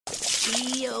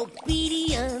Be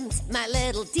obedient, my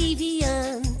little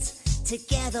deviant.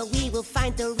 Together we will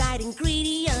find the right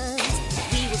ingredient.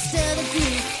 We will stir the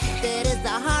goop that is the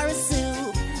horror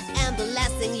soup. And the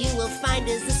last thing you will find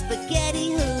is a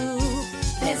spaghetti hoop.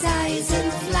 There's eyes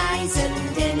and flies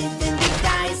and anything that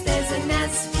dies. There's a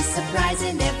nasty surprise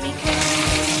in every can.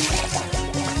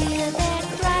 The year that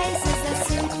rises, the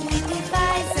soup we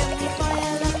devise, and we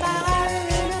boil up our horror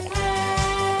in a pan.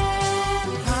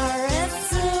 Horror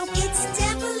soup, it's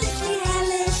devilishly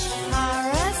hellish.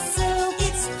 Horror soup,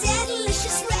 it's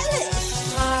delicious relish.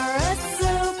 Horror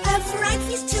soup, a fright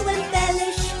feast to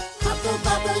embellish. Hubble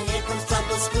bubble, here comes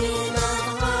trouble, scream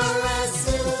of horror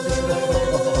soup.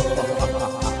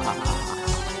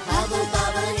 Bubble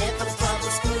bubble, here comes trouble,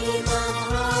 scream of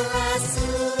horror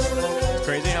soup. It's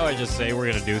crazy how I just say we're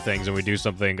going to do things and we do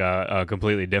something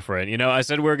completely different. You know, I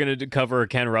said we were going to cover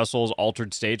Ken Russell's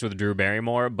Altered States with Drew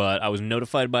Barrymore, but I was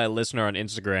notified by a listener on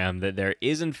Instagram that there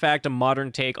is, in fact, a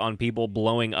modern take on people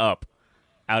blowing up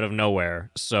out of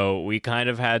nowhere. So we kind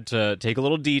of had to take a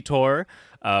little detour.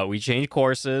 We changed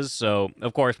courses. So,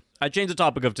 of course, I changed the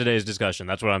topic of today's discussion.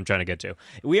 That's what I'm trying to get to.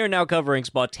 We are now covering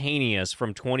Spontaneous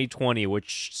from 2020,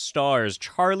 which stars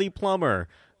Charlie Plummer,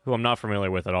 who I'm not familiar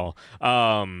with at all.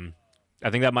 I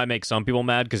think that might make some people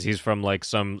mad because he's from like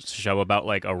some show about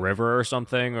like a river or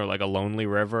something, or like a lonely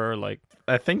river. Like,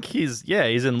 I think he's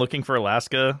in Looking for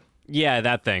Alaska. yeah,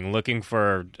 that thing, looking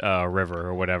for a river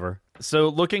or whatever. So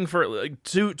looking for,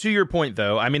 to your point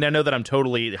though, I mean, I know that I'm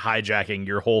totally hijacking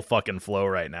your whole fucking flow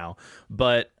right now,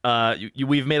 but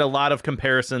we've made a lot of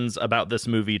comparisons about this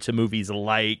movie to movies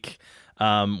like,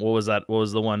 what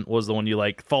was the one you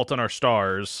like? Fault in Our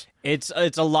Stars. It's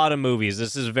a lot of movies.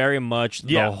 This is very much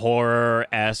the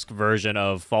horror-esque version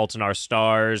of Fault in Our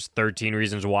Stars, 13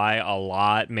 Reasons Why, a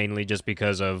lot, mainly just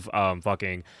because of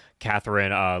fucking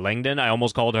Catherine Langdon. I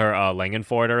almost called her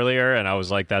Langenford earlier, and I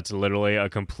was like, that's literally a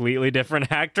completely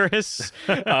different actress.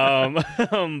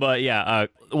 But yeah.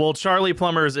 Well, Charlie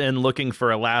Plummer's in Looking for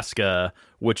Alaska,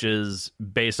 which is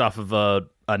based off of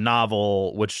a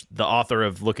novel, which the author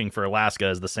of Looking for Alaska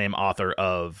is the same author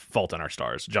of Fault in Our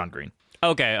Stars, John Green.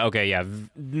 Okay, yeah.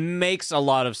 Makes a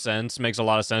lot of sense. Yeah.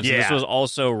 And this was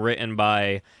also written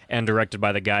by and directed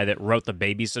by the guy that wrote The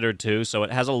Babysitter, too, so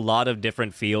it has a lot of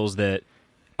different feels that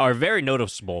are very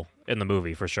noticeable in the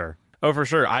movie, for sure. Oh, for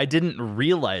sure. I didn't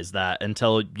realize that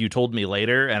until you told me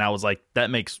later, and I was like,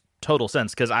 that makes total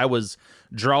sense, because I was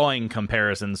drawing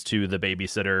comparisons to The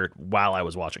Babysitter while I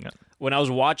was watching it. When I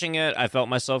was watching it, I felt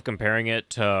myself comparing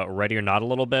it to Ready or Not a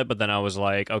little bit, but then I was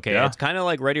like, okay, It's kind of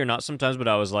like Ready or Not sometimes, but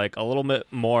I was like, a little bit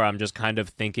more, I'm just kind of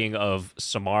thinking of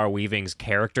Samara Weaving's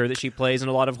character that she plays in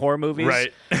a lot of horror movies.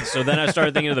 Right. So then I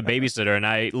started thinking of The Babysitter, and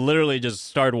I literally just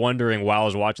started wondering while I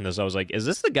was watching this, I was like, is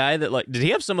this the guy that, like, did he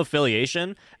have some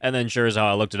affiliation? And then sure as hell,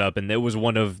 I looked it up, and it was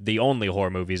one of the only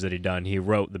horror movies that he'd done. He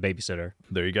wrote The Babysitter.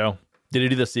 There you go. Did he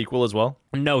do the sequel as well?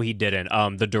 No, he didn't.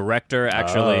 The director,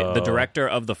 the director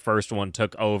of the first one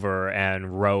took over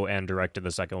and wrote and directed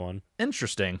the second one.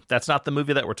 Interesting. That's not the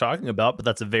movie that we're talking about, but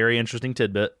that's a very interesting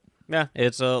tidbit. Yeah,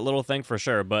 it's a little thing for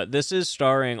sure. But this is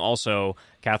starring also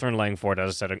Catherine Langford, as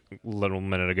I said a little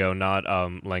minute ago, not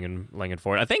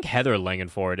Langenford. I think Heather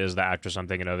Langenford is the actress I'm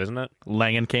thinking of, isn't it?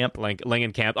 Langenkamp.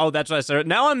 Langenkamp. Oh, that's what I said.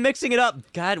 Now I'm mixing it up.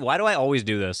 God, why do I always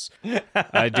do this?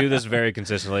 I do this very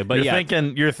consistently. But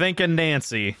you're thinking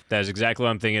Nancy. That is exactly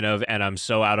what I'm thinking of, and I'm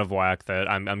so out of whack that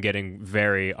I'm getting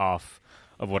very off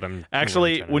of what I'm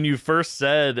actually. When you first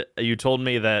said, you told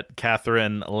me that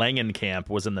Catherine Langenkamp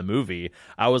was in the movie,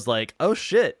 I was like, oh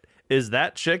shit, is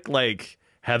that chick like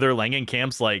Heather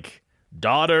Langenkamp's like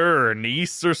daughter or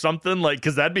niece or something? Like,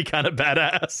 because that'd be kind of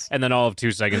badass. And then all of 2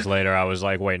 seconds later, I was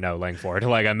like, wait, no, Langford.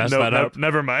 Like, I messed that up.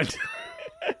 Never mind.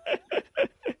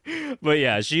 But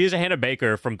yeah, she is Hannah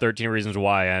Baker from 13 Reasons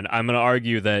Why, and I'm going to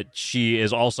argue that she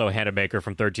is also Hannah Baker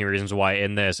from 13 Reasons Why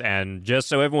in this, and just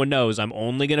so everyone knows, I'm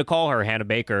only going to call her Hannah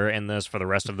Baker in this for the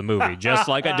rest of the movie, just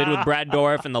like I did with Brad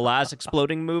Dourif in the last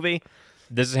Exploding movie.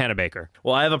 This is Hannah Baker.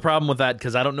 Well, I have a problem with that,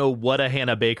 because I don't know what a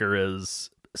Hannah Baker is,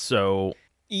 so...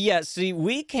 Yeah, see,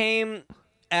 we came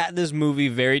at this movie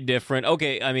very different.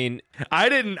 Okay, I mean... I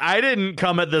didn't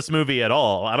come at this movie at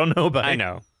all. I don't know about I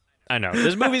know.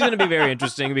 This movie's going to be very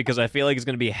interesting because I feel like it's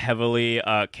going to be heavily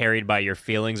carried by your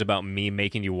feelings about me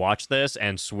making you watch this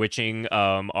and switching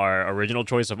our original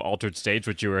choice of Altered States,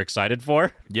 which you were excited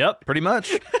for. Yep, pretty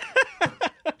much.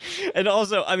 And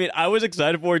also, I mean, I was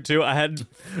excited for it too. I had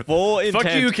full intent.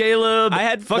 Fuck you, Caleb. I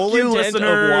had Fuck full you, intent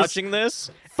listeners. of watching this.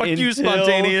 Fuck you,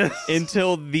 Spontaneous.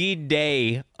 Until the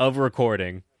day of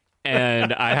recording.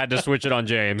 and I had to switch it on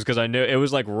James because I knew it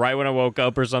was like right when I woke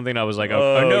up or something. I was like,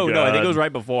 oh, no, I think it was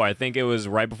right before. I think it was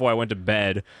right before I went to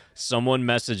bed. Someone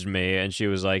messaged me and she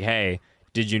was like, hey,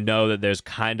 did you know that there's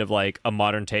kind of like a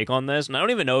modern take on this? And I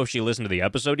don't even know if she listened to the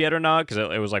episode yet or not because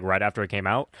it was like right after it came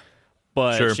out.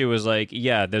 But she was like,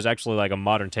 yeah, there's actually like a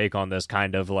modern take on this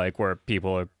kind of like where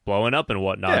people are blowing up and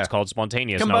whatnot. It's called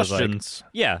spontaneous. Combustions. And I was like,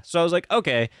 yeah. So I was like,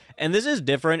 okay. And this is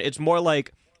different. It's more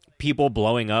like people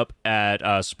blowing up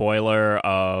at spoiler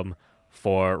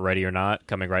for Ready or Not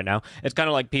coming right now. It's kind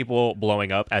of like people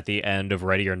blowing up at the end of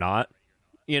Ready or Not,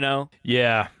 you know?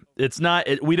 Yeah. It's not,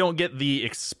 we don't get the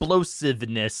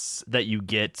explosiveness that you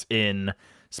get in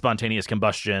Spontaneous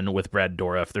Combustion with Brad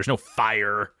Dourif. There's no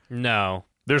fire. No.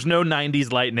 There's no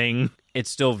 90s lightning. It's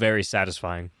still very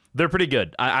satisfying. They're pretty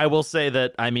good. I will say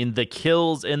that, I mean, the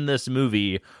kills in this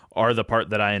movie are the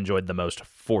part that I enjoyed the most,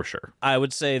 for sure. I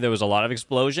would say there was a lot of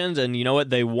explosions, and you know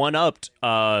what? They one-upped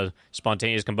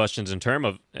Spontaneous Combustions in terms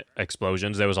of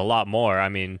explosions. There was a lot more. I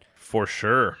mean... For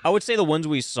sure. I would say the ones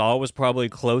we saw was probably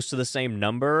close to the same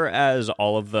number as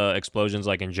all of the explosions,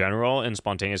 like, in general in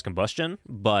Spontaneous Combustion,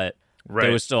 but... Right.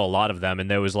 There was still a lot of them, and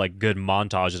there was like good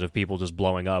montages of people just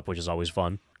blowing up, which is always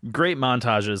fun. Great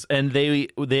montages, and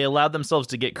they allowed themselves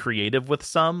to get creative with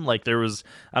some. Like there was,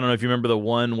 I don't know if you remember the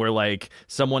one where like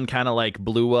someone kind of like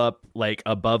blew up like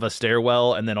above a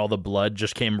stairwell, and then all the blood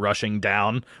just came rushing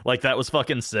down. Like that was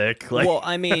fucking sick. Like... Well,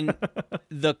 I mean,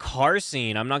 the car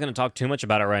scene. I'm not going to talk too much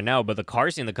about it right now, but the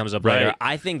car scene that comes up later,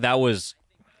 I think that was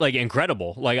like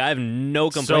incredible. Like I have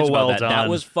no complaints so well about that. Done. That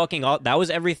was fucking. That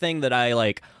was everything that I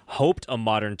like hoped a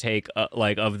modern take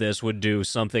like of this would do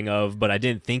something of, but I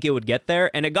didn't think it would get there,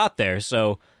 and it got there.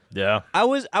 So yeah, I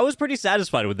was pretty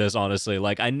satisfied with this, honestly.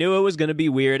 Like I knew it was going to be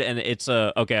weird, and it's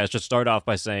okay. I should start off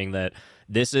by saying that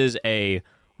this is a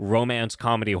romance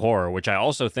comedy horror, which I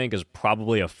also think is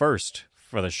probably a first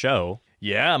for the show.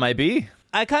 Yeah, it might be.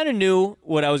 I kind of knew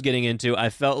what I was getting into. I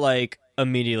felt like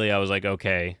immediately I was like,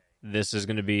 okay, this is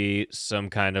going to be some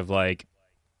kind of like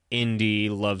indie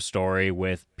love story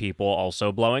with people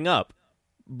also blowing up.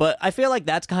 But I feel like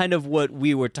that's kind of what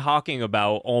we were talking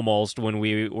about almost when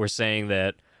we were saying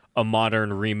that a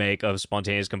modern remake of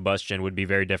Spontaneous Combustion would be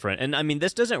very different. And I mean,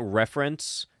 this doesn't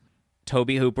reference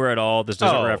Toby Hooper at all. This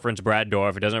doesn't reference Brad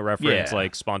Dourif. It doesn't reference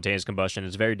like Spontaneous Combustion.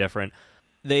 It's very different.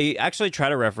 They actually try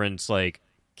to reference like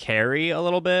Carrie a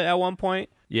little bit at one point.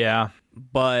 Yeah.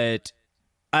 But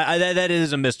that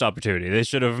is a missed opportunity. They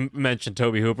should have mentioned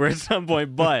Toby Hooper at some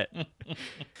point, but...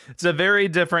 It's a very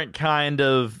different kind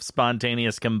of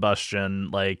spontaneous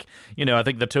combustion. Like, you know, I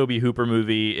think the Toby Hooper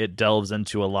movie, it delves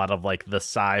into a lot of, like, the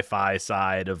sci-fi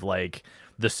side of, like,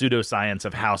 the pseudoscience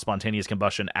of how spontaneous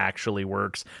combustion actually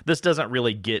works. This doesn't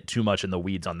really get too much in the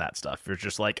weeds on that stuff. You're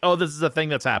just like, oh, this is a thing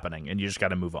that's happening, and you just got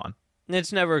to move on.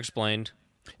 It's never explained.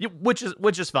 Which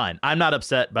is fine. I'm not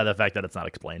upset by the fact that it's not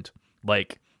explained.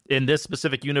 Like... In this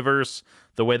specific universe,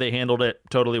 the way they handled it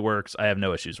totally works. I have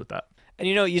no issues with that. And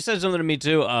you know, you said something to me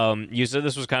too. You said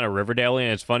this was kind of Riverdale,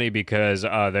 and it's funny because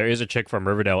there is a chick from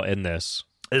Riverdale in this.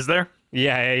 Is there?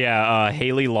 Yeah.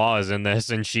 Haley Law is in this,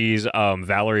 and she's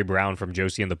Valerie Brown from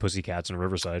Josie and the Pussycats in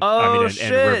Riverside. Oh,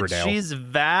 shit. And Riverdale. She's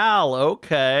Val.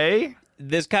 Okay.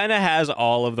 This kind of has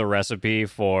all of the recipe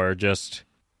for just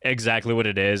exactly what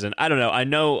it is, and I don't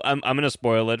know. I'm going to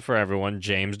spoil it for everyone.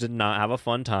 James did not have a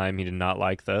fun time. He did not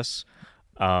like this,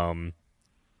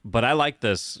 but I liked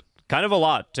this kind of a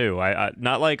lot too. I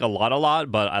not like a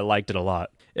lot, but I liked it a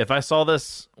lot. If I saw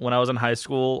this when I was in high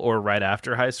school or right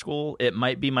after high school, it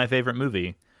might be my favorite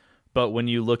movie. But when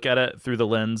you look at it through the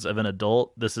lens of an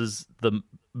adult, this is the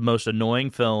most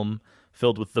annoying film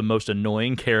filled with the most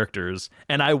annoying characters,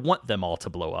 and I want them all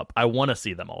to blow up. I want to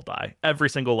see them all die,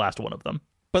 every single last one of them.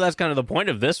 But that's kind of the point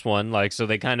of this one, like, so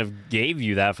they kind of gave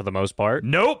you that for the most part.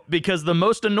 Nope, because the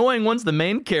most annoying one's the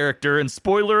main character, and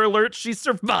spoiler alert, she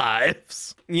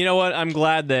survives. You know what? I'm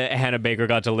glad that Hannah Baker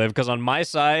got to live, because on my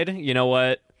side, you know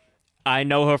what? I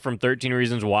know her from 13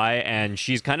 Reasons Why, and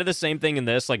she's kind of the same thing in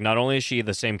this. Like, not only is she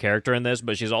the same character in this,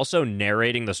 but she's also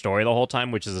narrating the story the whole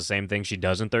time, which is the same thing she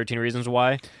does in 13 Reasons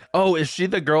Why. Oh, is she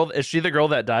the girl? Is she the girl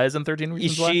that dies in 13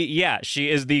 Reasons Why? Yeah, she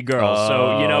is the girl.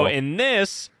 So, you know, in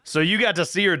this... So you got to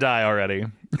see her die already.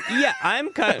 Yeah,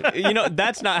 I'm kind of, you know,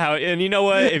 that's not how, and you know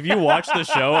what, if you watch the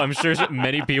show, I'm sure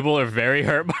many people are very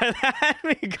hurt by that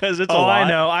because it's a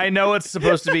lot. I know it's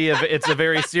supposed to be, it's a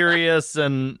very serious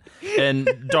and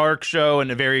dark show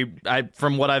and a very,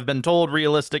 from what I've been told,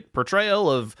 realistic portrayal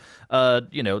of,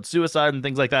 you know, suicide and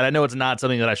things like that. I know it's not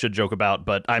something that I should joke about,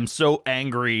 but I'm so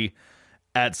angry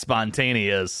at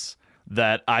Spontaneous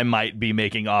that I might be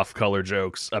making off-color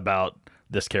jokes about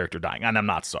this character dying, and I'm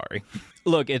not sorry.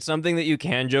 Look, it's something that you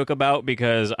can joke about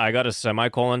because I got a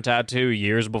semicolon tattoo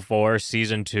years before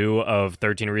season 2 of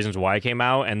 13 Reasons Why came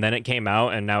out, and then it came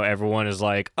out, and now everyone is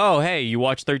like, oh, hey, you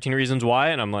watched 13 Reasons Why?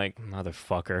 And I'm like,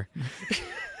 motherfucker.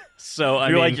 So, I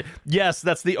You're mean... like, yes,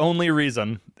 that's the only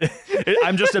reason.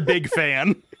 I'm just a big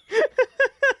fan.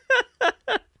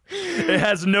 It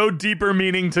has no deeper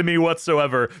meaning to me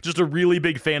whatsoever. Just a really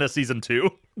big fan of season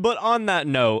 2. But on that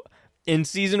note, in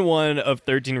season 1 of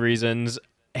 13 Reasons...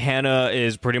 Hannah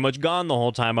is pretty much gone the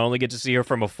whole time. I only get to see her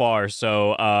from afar.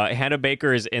 So Hannah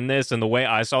Baker is in this, and the way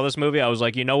I saw this movie, I was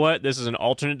like, you know what? This is an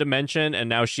alternate dimension, and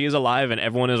now she is alive, and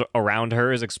everyone is around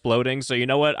her is exploding. So you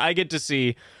know what? I get to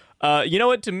see... you know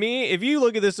what? To me, if you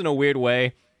look at this in a weird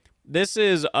way, this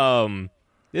is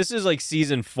like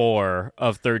season 4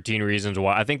 of 13 Reasons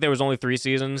Why. I think there was only 3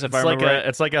 seasons, if I remember right.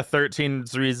 It's like a 13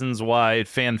 Reasons Why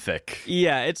fanfic.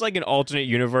 Yeah, it's like an alternate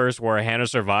universe where Hannah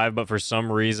survived, but for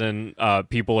some reason,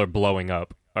 people are blowing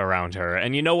up around her.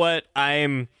 And you know what?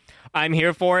 I'm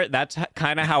here for it. That's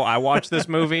kind of how I watched this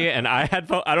movie, and I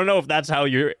don't know if that's how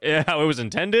it was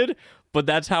intended, but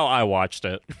that's how I watched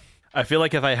it. I feel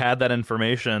like if I had that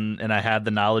information and I had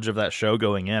the knowledge of that show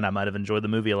going in, I might have enjoyed the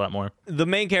movie a lot more. The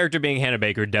main character being Hannah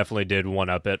Baker definitely did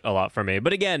one-up it a lot for me.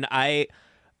 But again,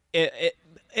 it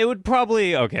would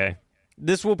probably... Okay,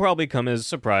 this will probably come as a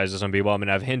surprise to some people. I mean,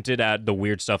 I've hinted at the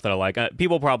weird stuff that I like.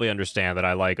 People probably understand that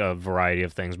I like a variety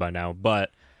of things by now.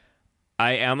 But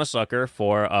I am a sucker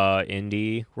for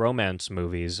indie romance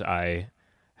movies. I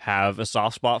have a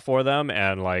soft spot for them,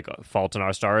 and like Fault in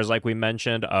Our Stars, like we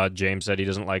mentioned. James said he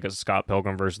doesn't like Scott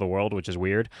Pilgrim vs. the World, which is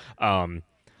weird.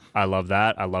 I love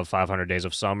that. I love 500 Days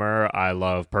of Summer. I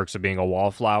love Perks of Being a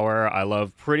Wallflower. I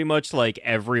love pretty much like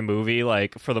every movie,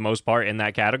 like for the most part in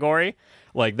that category.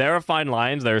 Like there are fine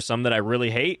lines. There are some that I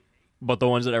really hate, but the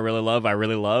ones that I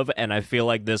really love. And I feel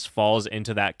like this falls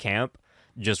into that camp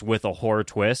just with a horror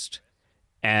twist.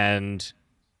 And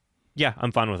yeah,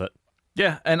 I'm fine with it.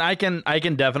 Yeah, and I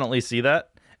can definitely see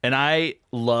that. And I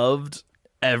loved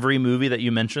every movie that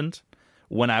you mentioned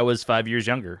when I was 5 years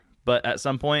younger. But at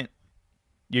some point,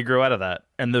 you grow out of that.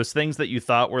 And those things that you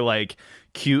thought were like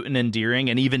cute and endearing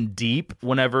and even deep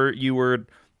whenever you were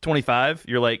 25,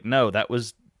 you're like, no, that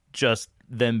was just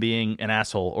them being an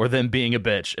asshole or them being a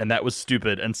bitch. And that was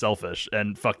stupid and selfish,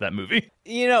 and fuck that movie.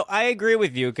 You know, I agree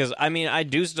with you because, I mean, I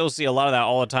do still see a lot of that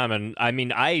all the time. And I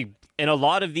mean, in a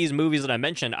lot of these movies that I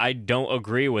mentioned, I don't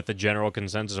agree with the general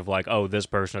consensus of like, oh, this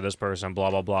person or this person, blah,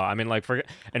 blah, blah. I mean, like,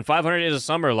 in 500 Days of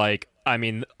Summer, like, I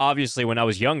mean, obviously when I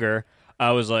was younger,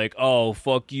 I was like, oh,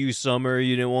 fuck you, Summer.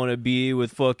 You didn't want to be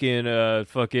with fucking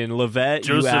Levette,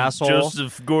 you asshole.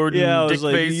 Joseph Gordon, yeah, I was Dick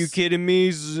like, Face. are you kidding me,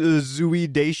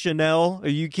 Zooey Deschanel? Are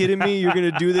you kidding me? You're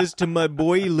going to do this to my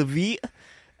boy, Levette?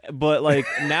 But, like,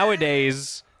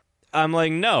 nowadays... I'm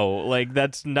like, no, like,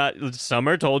 that's not...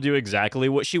 Summer told you exactly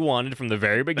what she wanted from the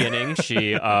very beginning.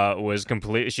 She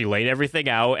she laid everything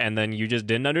out, and then you just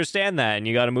didn't understand that, and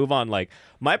you got to move on. Like,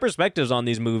 my perspectives on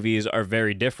these movies are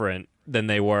very different than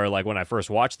they were, like, when I first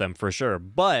watched them, for sure.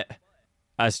 But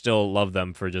I still love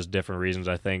them for just different reasons,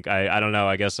 I think. I don't know,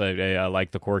 I guess I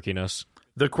like the quirkiness.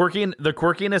 The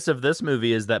quirkiness of this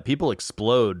movie is that people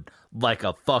explode like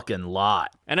a fucking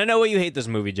lot. And I know why you hate this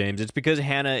movie, James. It's because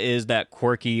Hannah is that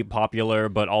quirky, popular,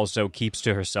 but also keeps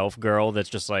to herself girl that's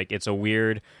just like, it's a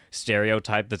weird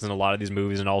stereotype that's in a lot of these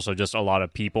movies and also just a lot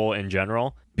of people in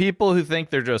general. People who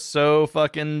think they're just so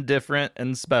fucking different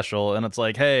and special, and it's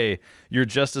like, hey, you're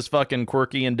just as fucking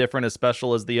quirky and different as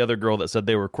special as the other girl that said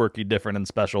they were quirky, different, and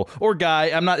special. Or guy.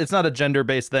 It's not a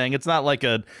gender-based thing. It's not like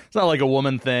a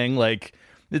woman thing. Like,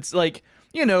 it's like,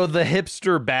 you know, the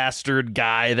hipster bastard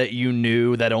guy that you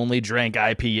knew that only drank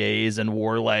IPAs and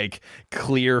wore like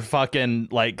clear fucking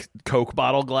like Coke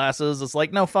bottle glasses. It's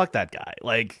like, no, fuck that guy.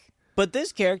 Like, but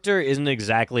this character isn't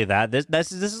exactly that.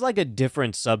 This is like a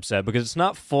different subset because it's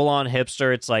not full on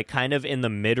hipster. It's like kind of in the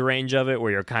mid range of it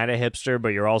where you're kind of hipster, but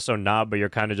you're also not. But you're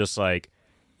kind of just like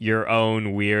your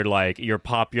own weird, like you're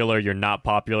popular, you're not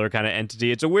popular kind of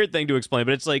entity. It's a weird thing to explain,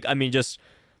 but it's like, I mean, just.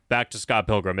 Back to Scott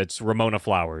Pilgrim. It's Ramona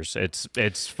Flowers.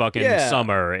 It's fucking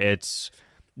Summer. It's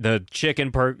the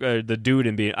chicken the dude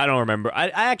in being. I don't remember. I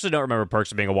actually don't remember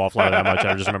Perks of Being a Wallflower that much.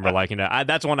 I just remember liking it.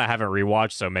 That's one I haven't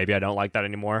rewatched, so maybe I don't like that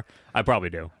anymore. I probably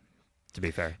do, to be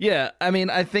fair. Yeah, I mean,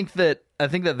 I think that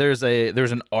there's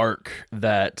an arc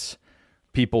that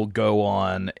people go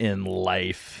on in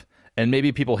life, and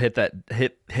maybe people hit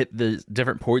the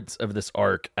different points of this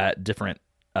arc at different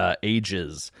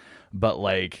ages, but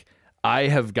like. I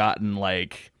have gotten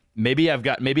like maybe I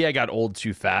got old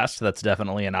too fast. That's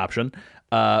definitely an option.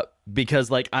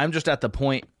 Because like I'm just at the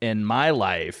point in my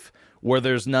life where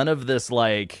there's none of this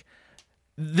like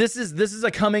this is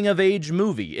a coming of age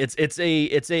movie. It's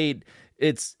a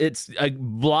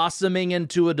blossoming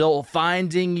into adult,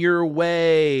 finding your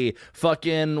way.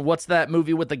 Fucking, what's that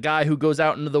movie with the guy who goes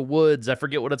out into the woods? I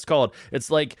forget what it's called. It's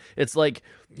like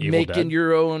Evil making Dead?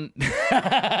 your own.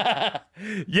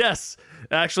 Yes,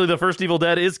 actually, the first Evil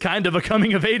Dead is kind of a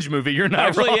coming of age movie. You're not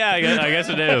Actually, wrong. yeah, I guess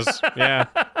it is. Yeah.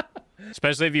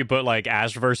 Especially if you put like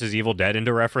Ash versus Evil Dead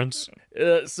into reference.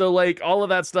 So like all of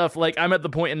that stuff, like I'm at the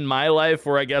point in my life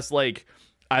where I guess like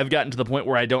I've gotten to the point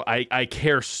where I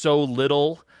care so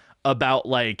little about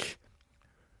like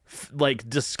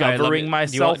discovering All right,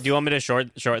 myself. Do you want me to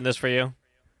shorten this for you?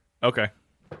 Okay.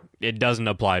 It doesn't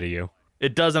apply to you.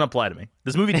 It doesn't apply to me.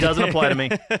 This movie doesn't apply to me.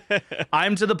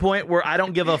 I'm to the point where I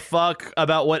don't give a fuck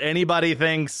about what anybody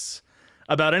thinks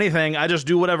about anything. I just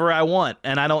do whatever I want,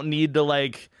 and I don't need to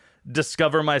like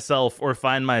discover myself or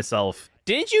find myself.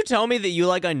 Didn't you tell me that you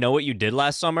like I Know What You Did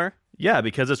Last Summer? Yeah,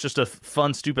 because it's just a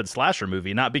fun, stupid slasher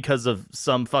movie, not because of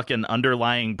some fucking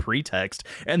underlying pretext.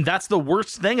 And that's the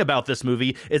worst thing about this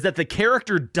movie, is that the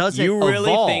character doesn't You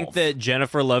really evolve. think that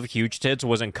Jennifer Love Huge Tits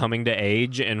wasn't coming to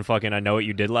age in fucking I Know What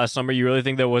You Did Last Summer? You really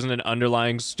think there wasn't an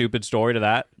underlying stupid story to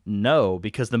that? No,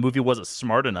 because the movie wasn't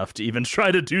smart enough to even try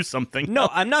to do something. No,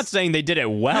 I'm not saying they did it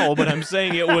well, but I'm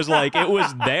saying it was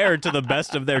there to the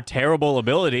best of their terrible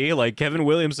ability. Like Kevin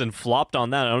Williamson flopped on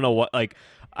that. I don't know what, like,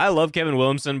 I love Kevin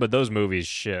Williamson, but those movies,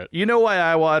 shit. You know why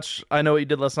I watch I Know What You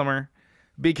Did Last Summer?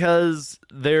 Because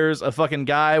there's a fucking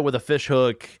guy with a fish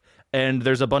hook and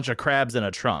there's a bunch of crabs in a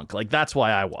trunk. Like, that's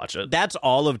why I watch it. That's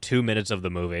all of 2 minutes of the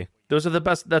movie. Those are the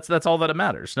best. That's all that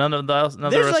matters. None of the rest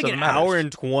There's like of it an matters. hour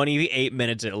and 28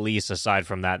 minutes at least aside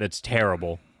from that. That's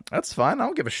terrible. That's fine. I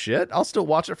don't give a shit. I'll still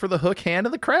watch it for the hook hand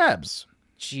of the crabs.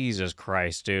 Jesus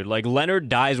Christ, dude. Like, Leonard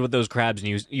dies with those crabs,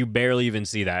 and you barely even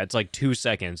see that. It's like 2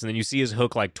 seconds, and then you see his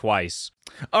hook like twice.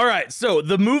 All right, so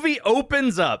the movie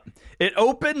opens up. It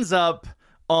opens up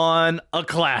on a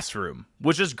classroom,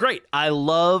 which is great. I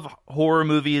love horror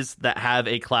movies that have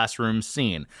a classroom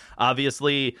scene.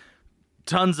 Obviously,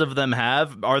 tons of them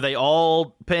have. Are they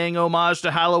all paying homage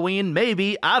to Halloween?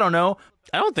 Maybe. I don't know.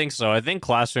 I don't think so. I think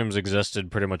classrooms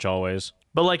existed pretty much always.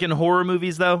 But like in horror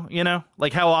movies, though, you know?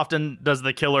 Like how often does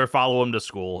the killer follow him to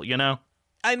school, you know?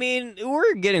 I mean,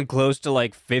 we're getting close to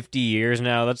like 50 years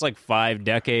now. That's like 5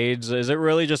 decades. Is it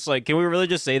really just like, can we really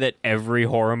just say that every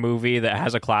horror movie that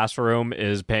has a classroom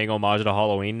is paying homage to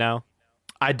Halloween now?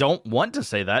 I don't want to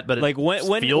say that, but it Like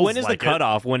when feels is like the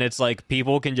cutoff when it's like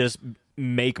people can just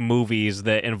make movies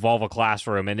that involve a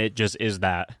classroom and it just is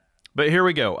that? But here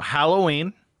we go.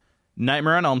 Halloween,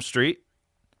 Nightmare on Elm Street,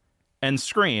 and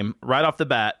Scream, right off the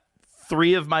bat,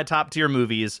 3 of my top tier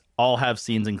movies all have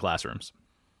scenes in classrooms.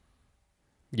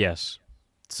 Yes.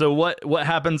 So what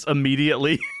happens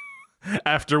immediately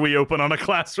after we open on a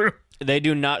classroom? They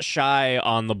do not shy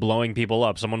on the blowing people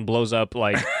up. Someone blows up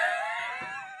like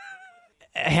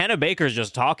Hannah Baker's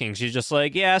just talking. She's just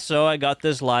like, yeah, so I got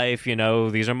this life, you know,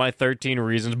 these are my 13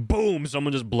 reasons. Boom,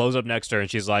 someone just blows up next to her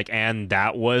and she's like, and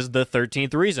that was the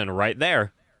 13th reason right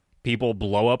there. People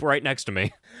blow up right next to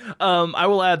me. I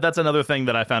will add, that's another thing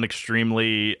that I found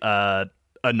extremely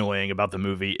annoying about the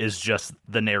movie is just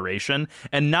the narration,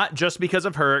 and not just because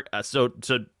of her. So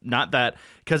not that,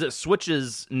 because it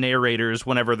switches narrators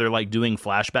whenever they're like doing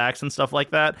flashbacks and stuff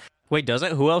like that. Wait, does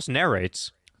it? Who else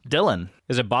narrates? Dylan.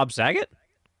 Is it Bob Saget?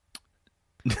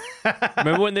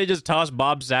 Remember when they just tossed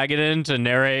Bob Saget in to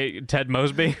narrate Ted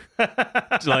Mosby?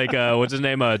 It's like, what's his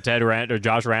name? Josh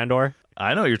Randor?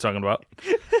 I know what you're talking about.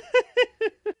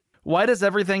 Why does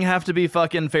everything have to be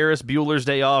fucking Ferris Bueller's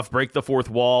Day Off, break the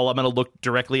fourth wall? I'm going to look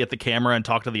directly at the camera and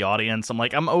talk to the audience. I'm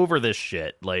like, I'm over this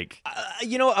shit. Like,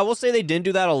 You know, I will say they didn't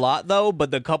do that a lot, though,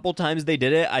 but the couple times they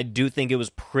did it, I do think it was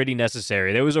pretty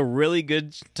necessary. There was a really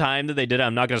good time that they did it.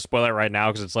 I'm not going to spoil it right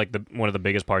now because it's like one of the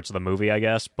biggest parts of the movie, I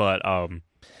guess, but all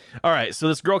right, so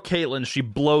this girl Caitlin, she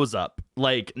blows up.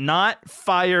 Like, not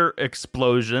fire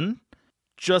explosion,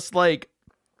 just like,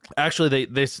 actually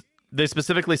they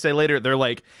specifically say later, they're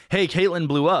like, hey, Caitlin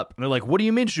blew up. And they're like, what do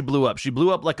you mean she blew up? She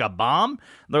blew up like a bomb?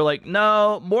 They're like,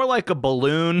 no, more like a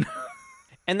balloon.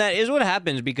 And that is what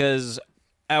happens because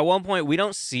at one point we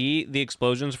don't see the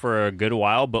explosions for a good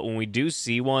while, but when we do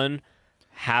see one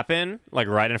happen, like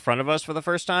right in front of us for the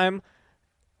first time,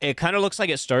 it kind of looks like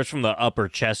it starts from the upper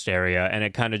chest area, and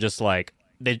it kind of just like,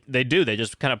 they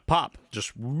just kind of pop.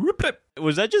 Just whoop it.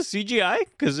 Was that just CGI?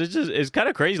 Because it's kind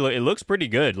of crazy. It looks pretty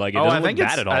good. Like, it doesn't look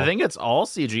bad at all. I think it's all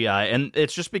CGI, and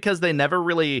it's just because they never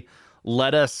really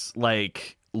let us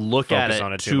like look Focus at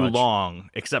on it it too too much. long,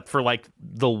 except for like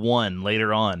the one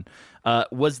later on.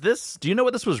 Was this? Do you know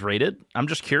what this was rated? I'm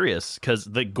just curious because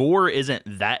the gore isn't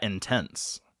that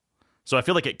intense. So I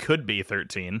feel like it could be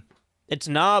 13. It's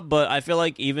not, but I feel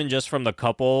like even just from the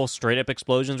couple straight up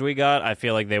explosions we got, I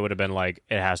feel like they would have been like,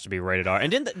 it has to be rated R. And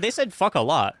didn't they said fuck a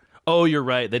lot. Oh, you're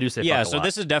right. They do say yeah, fuck a so lot.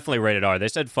 this is definitely rated R. They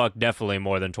said fuck definitely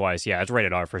more than twice. Yeah, it's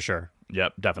rated R for sure.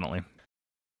 Yep, definitely.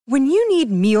 When you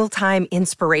need mealtime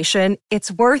inspiration,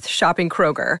 it's worth shopping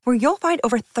Kroger, where you'll find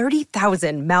over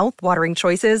 30,000 mouth-watering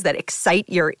choices that excite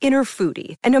your inner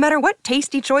foodie. And no matter what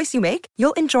tasty choice you make,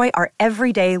 you'll enjoy our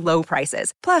everyday low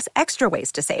prices, plus extra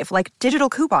ways to save, like digital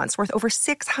coupons worth over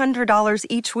 $600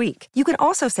 each week. You can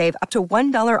also save up to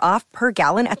 $1 off per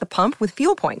gallon at the pump with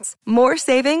fuel points. More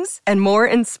savings and more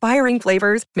inspiring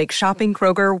flavors make shopping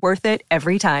Kroger worth it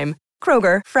every time.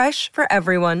 Kroger, fresh for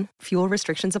everyone. Fuel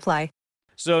restrictions apply.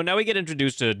 So now we get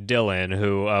introduced to Dylan,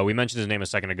 who we mentioned his name a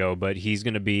second ago, but he's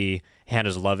going to be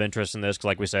Hannah's love interest in this, because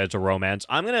like we said, it's a romance.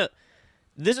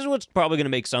 This is what's probably going to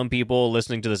make some people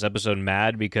listening to this episode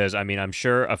mad, because, I mean, I'm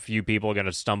sure a few people are going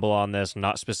to stumble on this,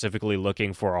 not specifically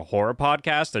looking for a horror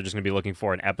podcast. They're just going to be looking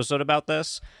for an episode about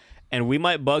this. And we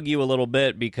might bug you a little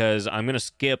bit, because I'm going to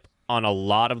skip on a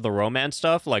lot of the romance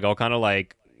stuff. Like, I'll kind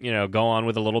of go on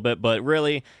with a little bit. But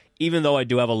really, even though I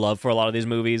do have a love for a lot of these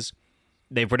movies,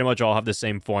 they pretty much all have the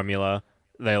same formula.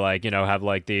 They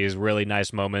have these really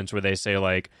nice moments where they say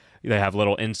they have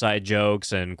little inside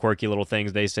jokes and quirky little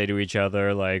things they say to each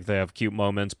other. Like they have cute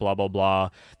moments, blah, blah,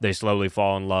 blah. They slowly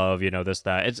fall in love, this,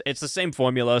 that. It's the same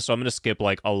formula. So I'm going to skip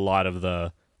a lot of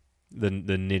the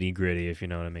nitty gritty, if you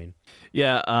know what I mean.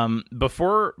 Yeah.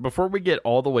 Before we get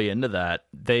all the way into that,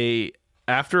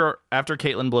 after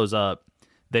Caitlin blows up,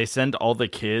 they send all the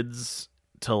kids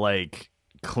to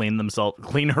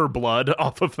clean her blood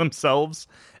off of themselves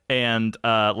and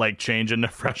change into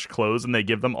fresh clothes, and they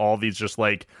give them all these just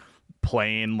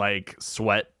plain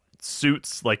sweat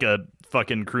suits, like a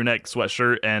fucking crew neck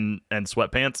sweatshirt and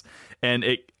sweatpants. And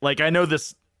it I know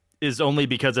this is only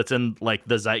because it's in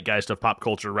the zeitgeist of pop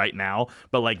culture right now,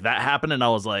 but that happened and I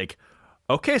was like,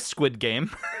 okay, Squid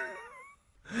Game.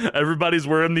 Everybody's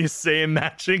wearing these same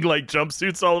matching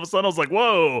jumpsuits all of a sudden. I was like,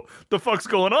 whoa, the fuck's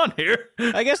going on here?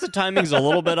 I guess the timing's a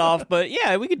little bit off, but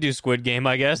yeah, we could do Squid Game,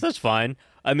 I guess. That's fine.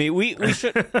 I mean, we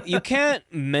should. You can't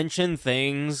mention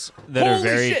things that are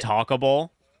very talkable,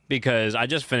 because I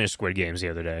just finished Squid Games the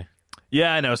other day.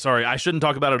 Yeah, I know. Sorry, I shouldn't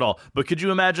talk about it at all. But could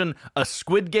you imagine a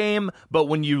Squid Game, but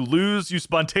when you lose, you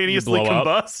spontaneously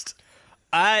combust?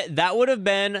 That would have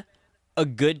been a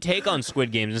good take on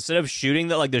Squid Games. Instead of shooting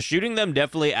the shooting them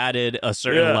definitely added a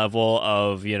certain level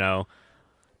of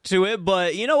to it.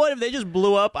 But you know what? If they just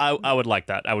blew up, I would like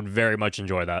that. I would very much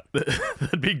enjoy that.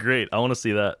 That'd be great. I want to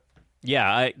see that.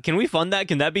 Yeah, can we fund that?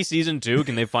 Can that be season 2?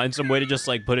 Can they find some way to just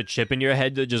put a chip in your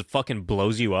head that just fucking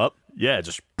blows you up? Yeah,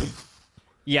 just.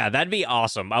 Yeah, that'd be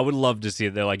awesome. I would love to see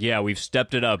it. They're like, yeah, we've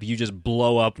stepped it up. You just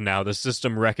blow up now. The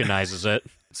system recognizes it.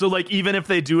 So even if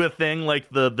they do a thing like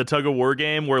the tug of war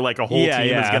game where a whole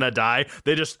team is gonna die,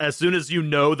 they just, as soon as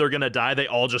they're gonna die, they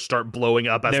all just start blowing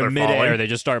up as they're midair. falling. They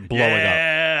just start blowing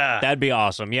up. That'd be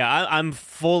awesome. Yeah, I'm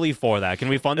fully for that. Can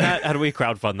we fund that? How do we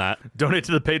crowdfund that? Donate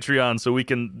to the Patreon so we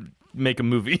can make a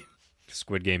movie.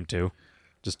 Squid Game 2.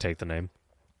 Just take the name.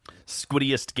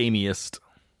 Squiddiest gamiest.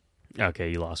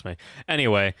 Okay, you lost me.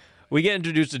 Anyway, we get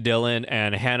introduced to Dylan,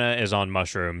 and Hannah is on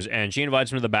mushrooms, and she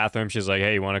invites him to the bathroom. She's like,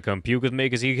 hey, you want to come puke with me?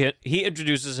 Because he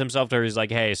introduces himself to her. He's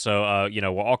like, hey, so,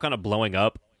 we're all kind of blowing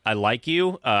up. I like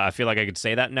you. I feel like I could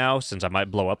say that now since I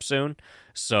might blow up soon.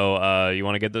 So you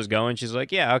want to get this going? She's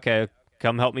like, yeah, okay.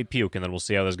 Come help me puke, and then we'll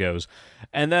see how this goes.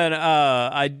 And then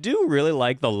I do really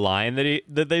like the line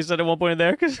that they said at one point in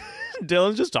there, because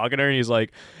Dylan's just talking to her, and he's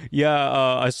like, yeah,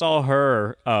 I saw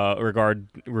her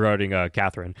regarding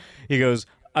Catherine. He goes,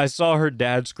 I saw her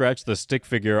dad scratch the stick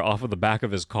figure off of the back of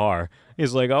his car.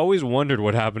 He's like, I always wondered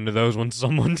what happened to those when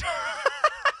someone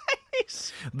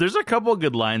dies. There's a couple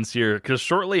good lines here, because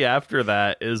shortly after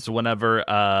that is whenever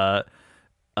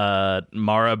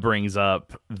Mara brings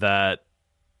up that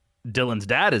Dylan's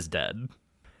dad is dead.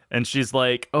 And she's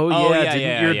like,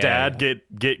 didn't your dad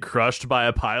get crushed by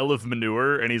a pile of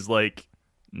manure? And he's like,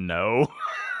 no.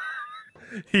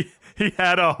 he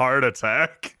had a heart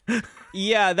attack.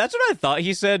 Yeah, that's what I thought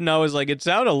he said, and I was like, it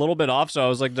sounded a little bit off, so I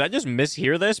was like, did I just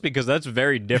mishear this? Because that's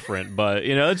very different, but,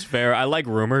 it's fair. I like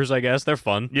rumors, I guess. They're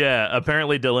fun. Yeah,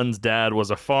 apparently Dylan's dad was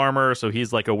a farmer, so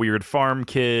he's like a weird farm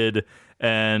kid,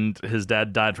 and his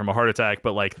dad died from a heart attack,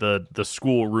 but the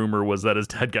school rumor was that his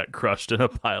dad got crushed in a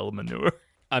pile of manure.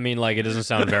 I mean, it doesn't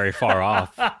sound very far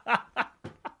off.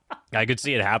 I could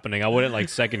see it happening. I wouldn't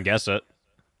second guess it.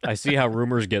 I see how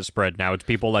rumors get spread now. It's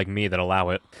people like me that allow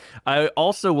it. I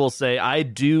also will say I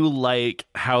do like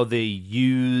how they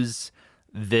use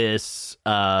this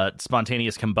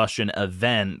spontaneous combustion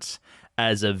event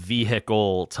as a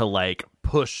vehicle to like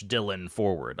push Dylan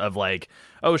forward of like,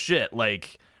 oh shit,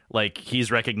 like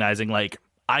he's recognizing like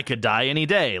I could die any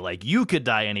day, like you could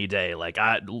die any day, like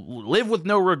I live with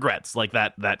no regrets, like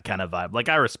that kind of vibe. Like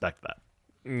I respect that.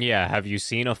 Yeah, have you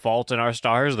seen A Fault in Our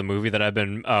Stars, the movie that I've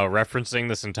been referencing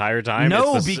this entire time?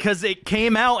 No, because it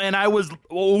came out and I was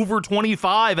over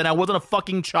 25 and I wasn't a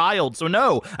fucking child. So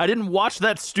no, I didn't watch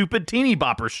that stupid teeny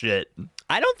bopper shit.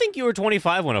 I don't think you were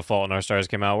 25 when A Fault in Our Stars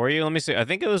came out, were you? Let me see. I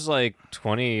think it was like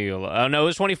 20... Oh, no, it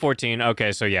was 2014.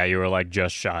 Okay, so yeah, you were like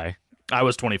just shy. I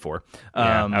was 24.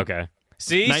 Yeah, okay.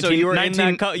 See, so you were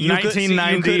 1990.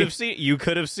 You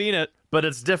could have seen it. But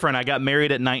it's different. I got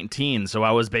married at 19, so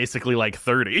I was basically like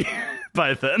 30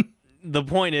 by then. The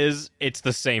point is, it's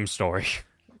the same story.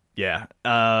 Yeah.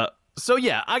 So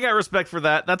yeah, I got respect for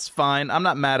that. That's fine. I'm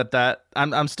not mad at that.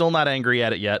 I'm still not angry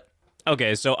at it yet.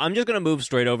 Okay, so I'm just going to move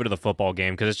straight over to the football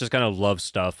game because it's just kind of love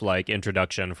stuff, like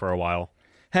introduction for a while.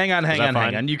 Hang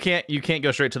on. You can't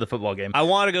go straight to the football game. I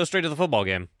want to go straight to the football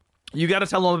game. You got to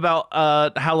tell them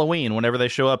about Halloween whenever they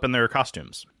show up in their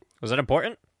costumes. Was that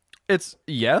important? It's,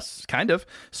 yes, kind of.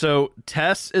 So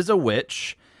Tess is a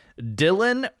witch.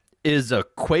 Dylan is a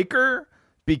Quaker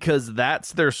because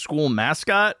that's their school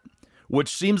mascot, which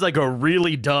seems like a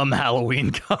really dumb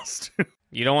Halloween costume.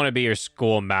 You don't want to be your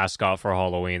school mascot for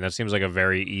Halloween. That seems like a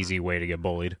very easy way to get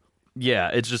bullied. Yeah,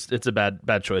 it's a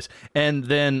bad choice. And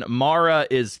then Mara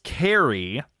is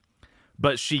Carrie,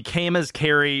 but she came as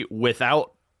Carrie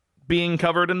without being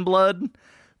covered in blood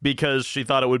because she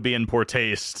thought it would be in poor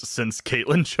taste since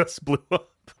Caitlyn just blew up.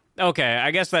 Okay,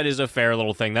 I guess that is a fair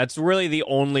little thing. That's really the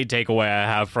only takeaway I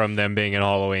have from them being in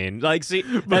Halloween. Like, see,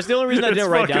 that's the only reason I didn't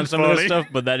write down some of this stuff,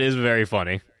 but that is very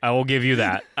funny. I will give you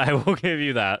that.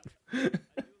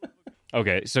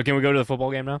 Okay, so can we go to the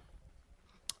football game now?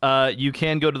 You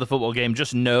can go to the football game.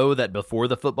 Just know that before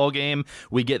the football game,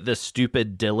 we get this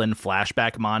stupid Dylan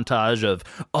flashback montage of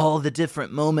all the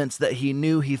different moments that he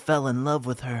knew he fell in love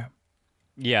with her.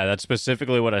 Yeah, that's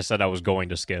specifically what I said I was going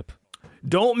to skip.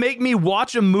 Don't make me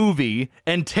watch a movie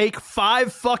and take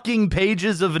 5 fucking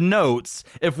pages of notes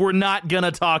if we're not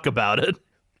gonna talk about it.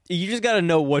 You just gotta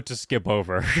know what to skip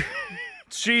over.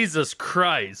 Jesus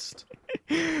Christ.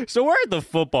 So we're at the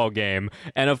football game,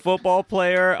 and a football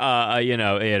player,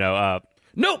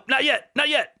 Nope, not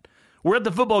yet. We're at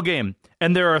the football game,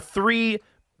 and there are 3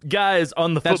 guys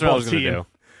on the football team. Do.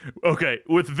 Okay,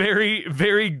 with very,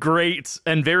 very great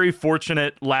and very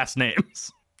fortunate last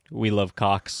names. We love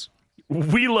Cox.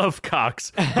 We love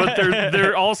Cox, but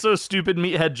they're also stupid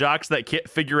meathead jocks that can't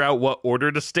figure out what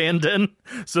order to stand in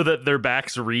so that their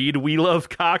backs read We Love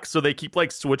Cox, so they keep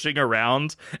like switching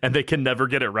around and they can never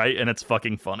get it right, and it's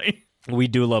fucking funny. We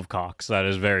do love Cox. That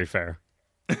is very fair.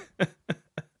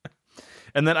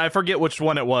 And then I forget which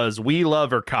one it was. We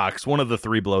Love or Cox. One of the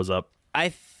 3 blows up. I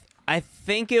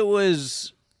think it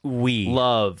was We.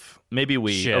 Love. Maybe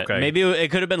We. Shit. Okay. Maybe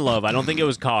it could have been Love. I don't think it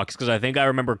was Cox, because I think I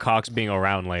remember Cox being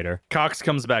around later. Cox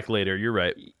comes back later. You're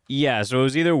right. Yeah, so it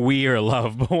was either We or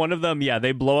Love. But one of them, yeah,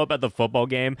 they blow up at the football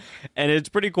game. And it's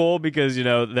pretty cool because,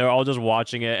 they're all just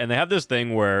watching it. And they have this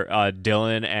thing where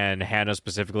Dylan and Hannah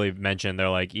specifically mentioned, they're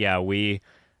like, yeah, we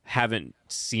haven't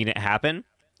seen it happen.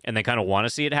 And they kind of want to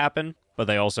see it happen, but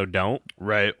they also don't.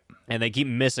 Right. And they keep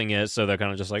missing it, so they're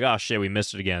kind of just like, oh, shit, we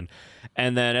missed it again.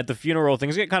 And then at the funeral,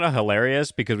 things get kind of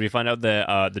hilarious because we find out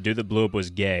that the dude that blew up was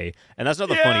gay. And that's not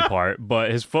the funny part,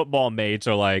 but his football mates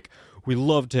are like, we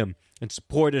loved him and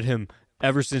supported him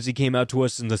ever since he came out to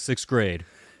us in the 6th grade.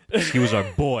 He was our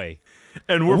boy.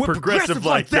 And we're progressive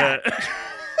like that.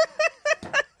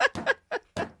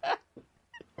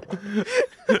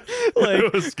 Like,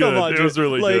 it was good. Come on, it was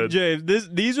really good. James,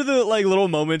 these are the little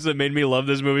moments that made me love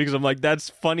this movie because I'm like, that's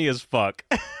funny as fuck.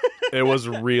 It was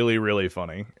really, really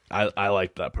funny. I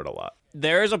liked that part a lot.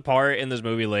 There is a part in this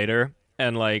movie later,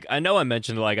 and I know I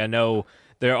mentioned, I know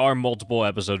there are multiple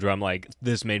episodes where I'm like,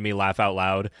 this made me laugh out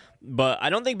loud, but I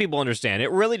don't think people understand.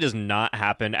 It really does not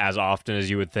happen as often as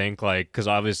you would think, because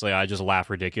obviously I just laugh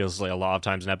ridiculously a lot of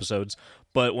times in episodes,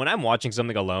 but when I'm watching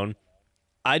something alone,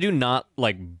 I do not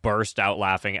burst out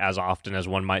laughing as often as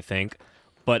one might think,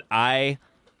 but I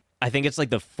think it's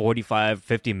the 45,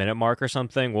 50 minute mark or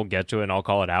something. We'll get to it and I'll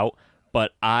call it out.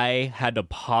 But I had to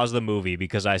pause the movie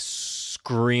because I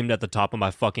screamed at the top of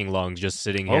my fucking lungs just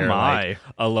sitting here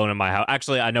alone in my house.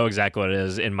 Actually, I know exactly what it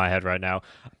is in my head right now.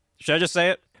 Should I just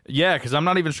say it? Yeah, because I'm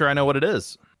not even sure I know what it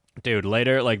is. Dude,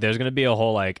 later, there's going to be a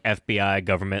whole FBI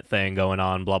government thing going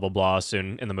on, blah, blah, blah,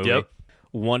 soon in the movie. Yep.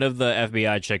 One of the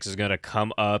FBI chicks is going to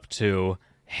come up to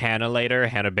Hannah later,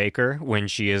 Hannah Baker, when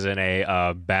she is in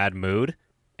a bad mood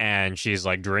and she's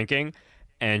drinking.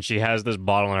 and she has this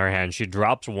bottle in her hand. She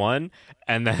drops one,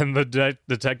 and then the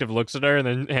detective looks at her, and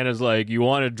then Hannah's like, "You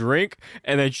want a drink?"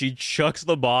 And then she chucks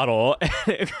the bottle, and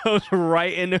it goes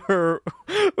right into her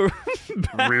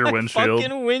Rear windshield.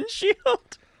 fucking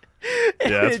windshield.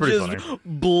 Yeah, that's pretty funny. funny.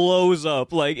 Blows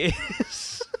up like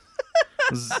it's.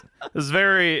 It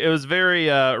was very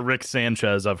Rick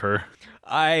Sanchez of her.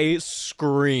 I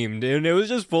screamed, and it was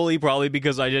just fully probably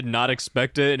because I did not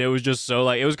expect it, and it was just so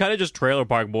like it was kind of just Trailer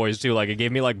Park Boys too. Like it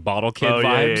gave me like Bottle Kid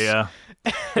vibes. Yeah.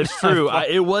 It's true.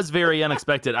 It was very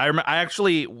unexpected. I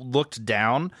actually looked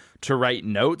down to write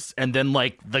notes, and then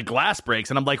like the glass breaks,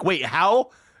 and I'm like, wait,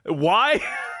 how? Why?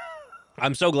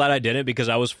 I'm so glad I didn't because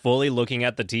I was fully looking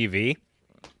at the TV.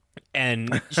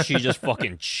 And she just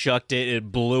fucking chucked it.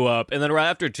 It blew up. And then right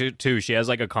after two, she has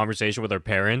like a conversation with her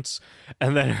parents.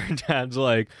 And then her dad's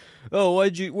like, "Oh,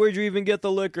 where'd you even get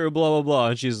the liquor? Blah, blah, blah."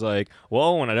 And she's like,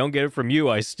 "Well, when I don't get it from you,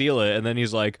 I steal it." And then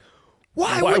he's like,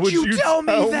 Why would you tell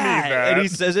me that? And he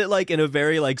says it like in a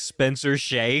very like Spencer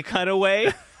Shea kind of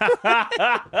way.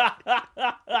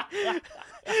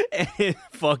 And it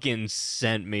fucking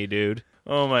sent me, dude.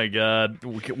 Oh my God.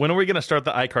 When are we going to start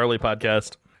the iCarly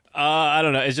podcast? I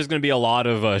don't know. It's just going to be a lot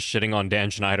of shitting on Dan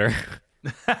Schneider.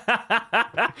 But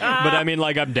I mean,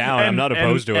 like, I'm down. I'm not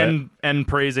opposed to it. And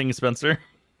praising Spencer.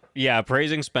 Yeah,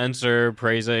 praising Spencer,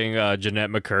 praising Jeanette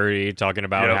McCurdy, talking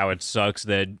about how it sucks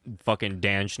that fucking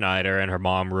Dan Schneider and her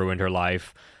mom ruined her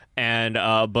life. And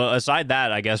but aside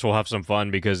that, I guess we'll have some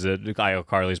fun because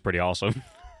iCarly's pretty awesome.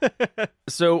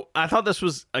 So I thought this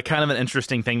was a kind of an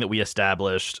interesting thing that we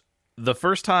established. The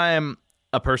first time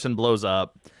a person blows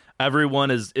up,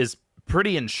 everyone is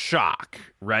pretty in shock,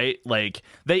 right? Like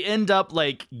they end up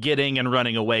like getting and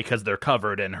running away because they're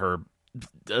covered in her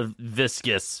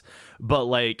viscous. But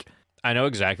like, I know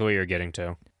exactly what you're getting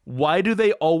to. Why do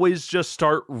they always just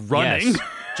start running? Yes.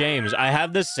 James, I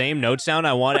have the same note sound.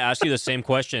 I want to ask you the same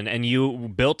question, and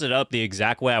you built it up the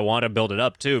exact way I want to build it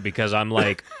up too, because I'm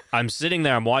like, I'm sitting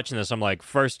there, I'm watching this, I'm like,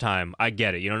 first time, I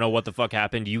get it. You don't know what the fuck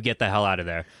happened. You get the hell out of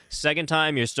there. Second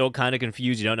time, you're still kind of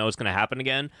confused. You don't know what's going to happen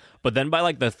again. But then by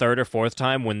like the third or fourth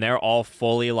time, when they're all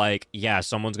fully like, yeah,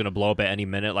 someone's going to blow up at any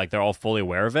minute, like they're all fully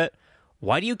aware of it,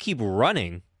 why do you keep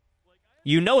running?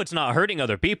 You know it's not hurting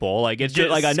other people. Like it's just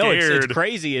like, I know it's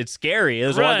crazy, it's scary.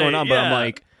 There's a lot going on, but I'm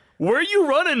like, where are you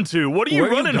running to? What are you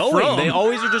running from? They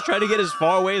always are just trying to get as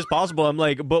far away as possible. I'm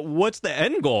like, but what's the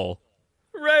end goal?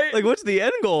 Right. Like, what's the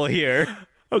end goal here?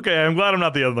 Okay, I'm glad I'm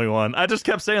not the only one. I just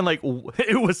kept saying, like,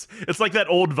 it's like that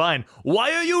old Vine.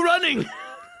 Why are you running?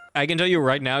 I can tell you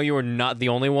right now, you are not the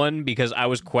only one, because I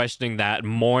was questioning that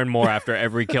more and more after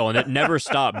every kill, and it never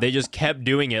stopped. They just kept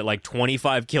doing it, like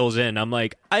 25 kills in. I'm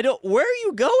like, where are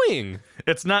you going?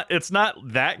 It's not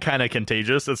that kind of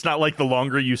contagious. It's not like the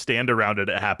longer you stand around it,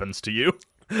 it happens to you.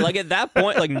 Like at that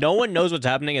point, like no one knows what's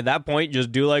happening. At that point,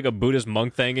 just do like a Buddhist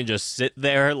monk thing and just sit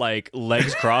there, like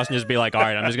legs crossed, and just be like, all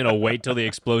right, I'm just gonna wait till the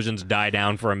explosions die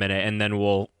down for a minute, and then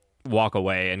we'll walk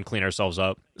away and clean ourselves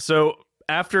up. So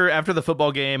after the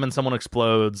football game and someone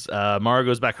explodes, Mara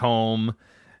goes back home,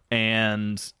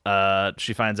 and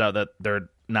she finds out that they're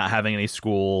not having any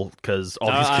school because all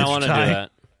these kids I don't want to do dying.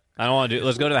 that. I don't want to do.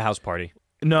 Let's go to the house party.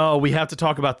 No, we have to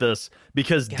talk about this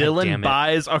because Dylan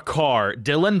buys a car.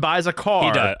 Dylan buys a car.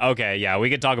 He does. Okay, yeah,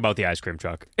 we could talk about the ice cream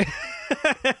truck.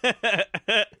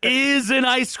 Is an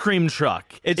ice cream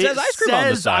truck. It says ice cream on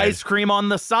the side. Ice cream on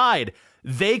the side.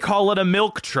 They call it a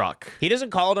milk truck. He doesn't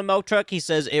call it a milk truck. He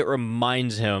says it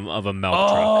reminds him of a milk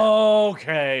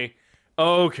truck.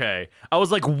 Okay. I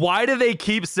was like, why do they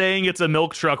keep saying it's a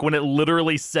milk truck when it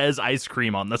literally says ice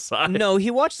cream on the side? No,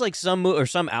 he watched like some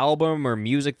album or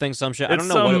music thing, some shit. I don't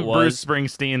know some what it was. Bruce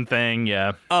Springsteen thing,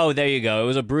 yeah. Oh, there you go. It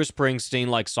was a Bruce Springsteen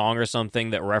like song or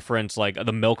something that referenced like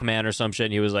the Milkman or some shit.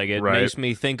 And he was like, it makes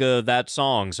me think of that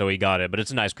song, so he got it. But it's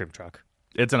an ice cream truck.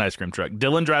 It's an ice cream truck.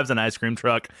 Dylan drives an ice cream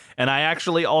truck, and I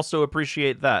actually also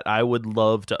appreciate that. I would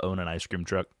love to own an ice cream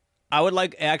truck. I would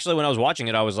like, actually, when I was watching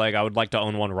it, I was like, I would like to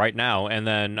own one right now. And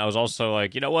then I was also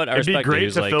like, you know what? It'd be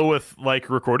great to fill with like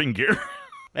recording gear.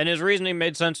 And his reasoning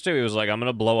made sense too. He was like, I'm going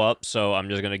to blow up, so I'm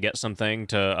just going to get something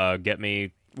to get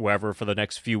me wherever for the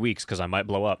next few weeks because I might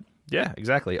blow up. Yeah,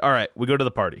 exactly. All right, we go to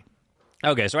the party.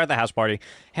 Okay, so we're at the house party.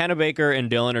 Hannah Baker and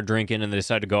Dylan are drinking, and they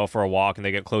decide to go for a walk, and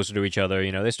they get closer to each other.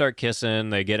 You know, they start kissing.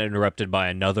 They get interrupted by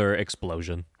another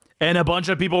explosion. And a bunch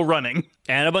of people running.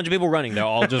 They're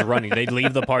all just running. They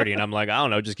leave the party, and I'm like, I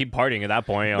don't know, just keep partying at that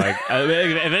point. Like,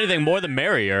 if anything, more the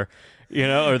merrier, you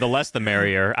know, or the less the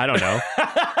merrier. I don't know.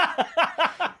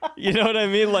 You know what I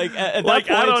mean? Like, at that point,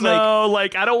 I don't know.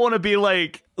 Like, I don't want to be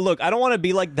like... Look, I don't want to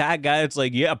be like that guy that's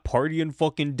like, yeah, partying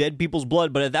fucking dead people's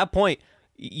blood. But at that point,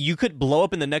 you could blow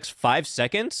up in the next 5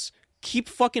 seconds. keep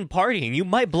fucking partying. You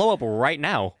might blow up right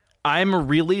now. I'm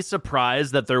really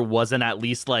surprised that there wasn't at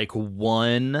least like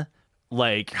one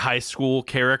like high school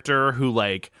character who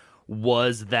like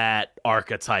was that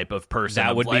archetype of person.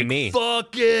 That of, would be like, me.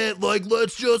 Fuck it. Like,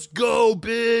 let's just go,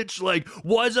 bitch. Like,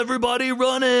 why is everybody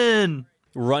running?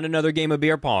 Run another game of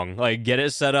beer pong. Like, get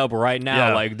it set up right now.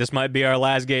 Yeah. Like, this might be our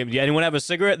last game. Do anyone have a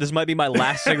cigarette? This might be my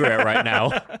last cigarette right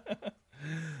now.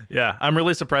 Yeah, I'm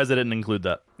really surprised they didn't include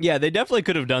that. Yeah, they definitely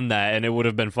could have done that, and it would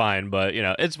have been fine. But, you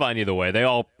know, it's fine either way. They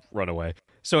all run away.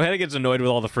 So Hannah gets annoyed with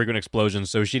all the frequent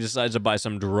explosions, so she decides to buy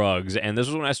some drugs. And this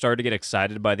was when I started to get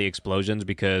excited by the explosions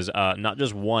because not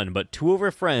just one, but two of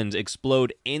her friends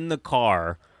explode in the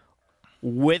car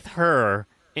with her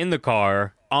in the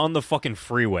car on the fucking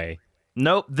freeway.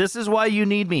 Nope, this is why you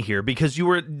need me here, because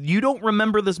you don't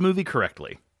remember this movie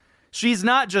correctly. She's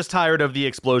not just tired of the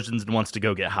explosions and wants to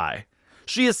go get high.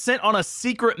 She is sent on a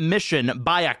secret mission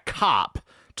by a cop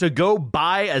to go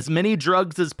buy as many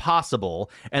drugs as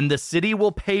possible, and the city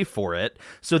will pay for it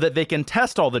so that they can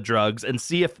test all the drugs and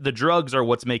see if the drugs are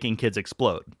what's making kids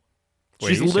explode. Wait,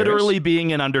 She's are you literally serious?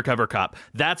 being an undercover cop.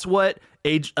 That's what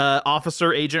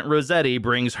Officer Agent Rossetti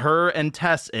brings her and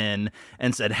Tess in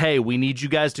and said, hey, we need you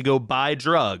guys to go buy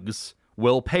drugs.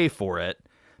 We'll pay for it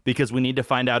because we need to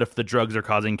find out if the drugs are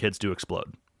causing kids to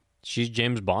explode. She's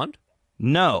James Bond?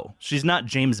 No, she's not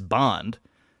James Bond.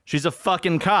 She's a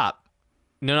fucking cop.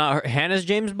 No, not her. Hannah's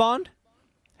James Bond?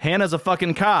 Hannah's a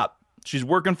fucking cop. She's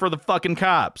working for the fucking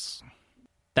cops.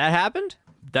 That happened?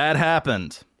 That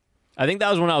happened. I think that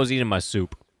was when I was eating my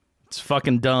soup. It's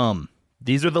fucking dumb.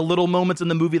 These are the little moments in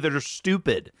the movie that are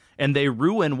stupid, and they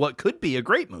ruin what could be a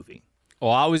great movie.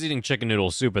 Well, I was eating chicken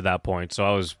noodle soup at that point, so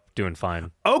I was doing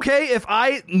fine. Okay, if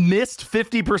I missed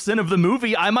 50% of the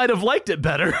movie, I might have liked it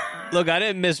better. Look, I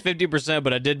didn't miss 50%,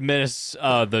 but I did miss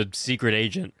the secret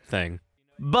agent thing.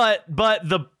 But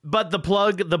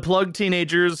the plug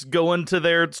teenagers going to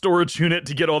their storage unit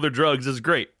to get all their drugs is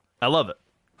great. I love it.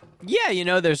 Yeah, you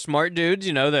know, they're smart dudes.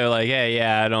 You know, they're like, hey,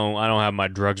 yeah, I don't have my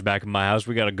drugs back in my house.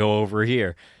 We got to go over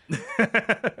here.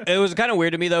 It was kind of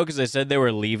weird to me, though, because they said they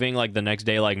were leaving, like, the next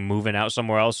day, like, moving out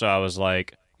somewhere else. So I was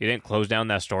like, you didn't close down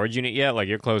that storage unit yet? Like,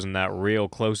 you're closing that real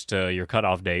close to your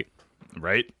cutoff date.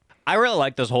 Right? I really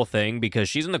like this whole thing because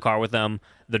she's in the car with them.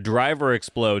 The driver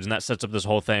explodes, and that sets up this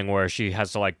whole thing where she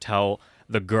has to, like, tell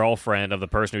the girlfriend of the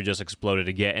person who just exploded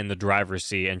to get in the driver's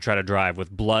seat and try to drive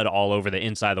with blood all over the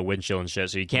inside of the windshield and shit.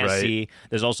 So you can't see.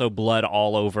 There's also blood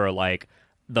all over, like,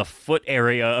 the foot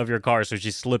area of your car, so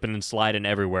she's slipping and sliding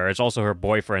everywhere. It's also her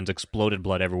boyfriend's exploded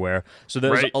blood everywhere. So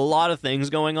there's a lot of things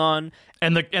going on.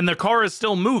 And the car is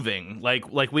still moving.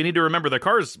 Like we need to remember the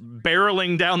car is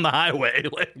barreling down the highway.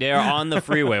 They're on the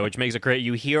freeway, which makes it great.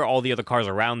 You hear all the other cars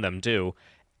around them, too.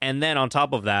 And then on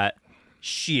top of that,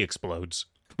 she explodes.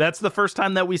 That's the first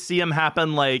time that we see him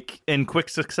happen, like, in quick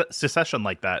succession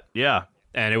like that. Yeah.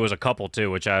 And it was a couple, too,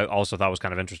 which I also thought was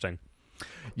kind of interesting.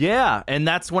 Yeah, and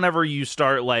that's whenever you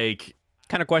start, like...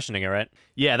 Kind of questioning it, right?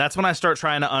 Yeah, that's when I start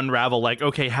trying to unravel, like,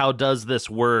 okay, how does this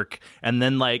work? And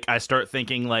then, like, I start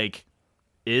thinking, like,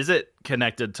 is it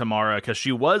connected to Mara? Because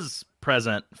she was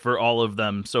present for all of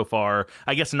them so far.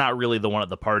 I guess not really the one at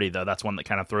the party, though. That's one that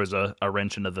kind of throws a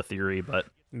wrench into the theory, but...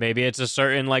 Maybe it's a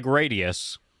certain, like,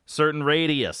 radius. Certain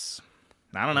radius.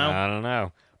 I don't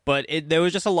know. But there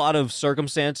was just a lot of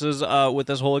circumstances with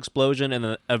this whole explosion, and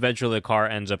then eventually the car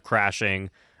ends up crashing.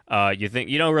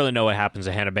 You don't really know what happens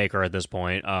to Hannah Baker at this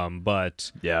point,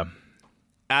 but Yeah.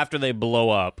 after they blow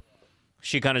up,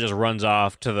 she kind of just runs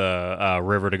off to the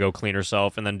river to go clean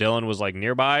herself, and then Dylan was like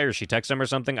nearby, or she texted him or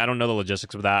something. I don't know the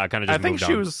logistics of that. I kind of just I think moved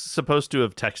she on. was supposed to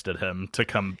have texted him to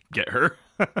come get her.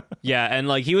 Yeah, and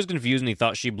like he was confused and he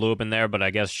thought she blew up in there, but I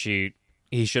guess he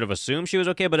should have assumed she was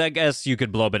okay, but I guess you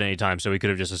could blow up at any time, so he could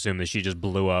have just assumed that she just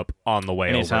blew up on the way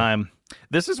over. Anytime.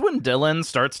 This is when Dylan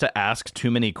starts to ask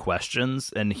too many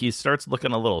questions, and he starts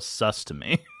looking a little sus to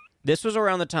me. This was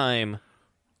around the time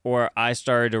where I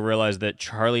started to realize that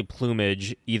Charlie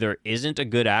Plumage either isn't a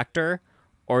good actor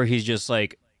or he's just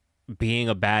like being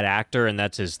a bad actor and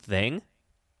that's his thing.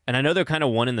 And I know they're kind of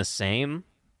one and the same,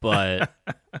 but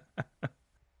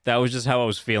that was just how I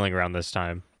was feeling around this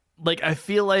time. Like, I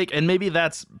feel like, and maybe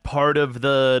that's part of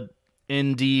the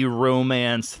indie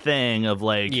romance thing of,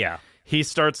 like, Yeah. he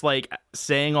starts, like,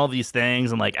 saying all these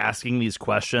things and, like, asking these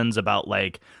questions about,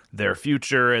 like, their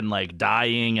future and, like,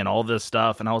 dying and all this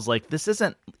stuff. And I was like, this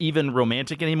isn't even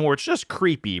romantic anymore. It's just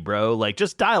creepy, bro. Like,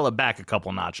 just dial it back a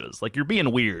couple notches. Like, you're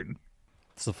being weird.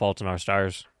 It's The Fault in Our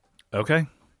Stars. Okay.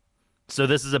 So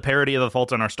this is a parody of The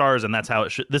Fault in Our Stars, and that's how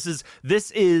it should... This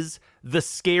is the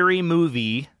scary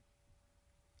movie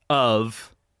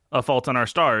of A Fault in Our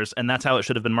Stars, and that's how it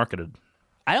should have been marketed.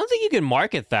 I don't think you can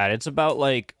market that. It's about,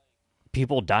 like,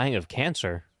 people dying of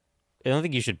cancer. I don't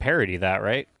think you should parody that,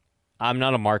 right? I'm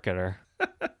not a marketer.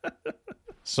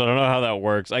 So I don't know how that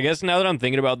works. I guess now that I'm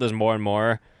thinking about this more and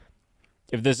more,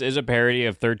 if this is a parody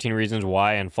of 13 Reasons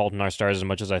Why and Fault in Our Stars as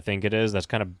much as I think it is, that's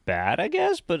kind of bad, I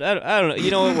guess. But I don't know.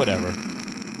 You know what? Whatever.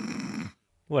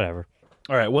 Whatever.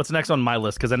 All right, what's next on my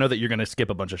list? Because I know that you're going to skip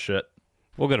a bunch of shit.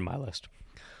 We'll go to my list.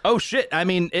 Oh shit! I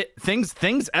mean, things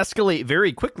escalate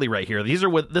very quickly right here. This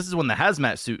is when the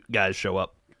hazmat suit guys show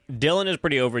up. Dylan is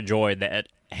pretty overjoyed that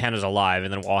Hannah's alive,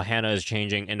 and then while Hannah is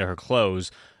changing into her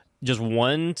clothes, just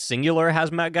one singular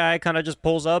hazmat guy kind of just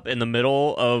pulls up in the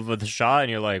middle of the shot, and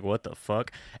you're like, what the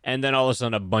fuck? And then all of a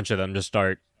sudden, a bunch of them just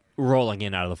start rolling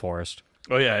in out of the forest.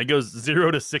 Oh yeah, it goes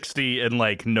 0 to 60 in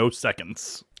like no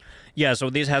seconds. Yeah, so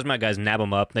these hazmat guys nab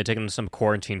him up. They take him to some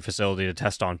quarantine facility to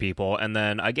test on people. And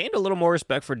then I gained a little more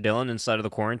respect for Dylan inside of the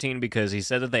quarantine because he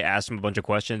said that they asked him a bunch of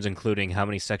questions, including how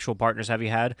many sexual partners have you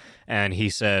had? And he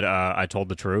said, I told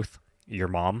the truth. Your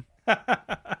mom.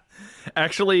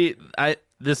 Actually,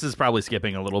 this is probably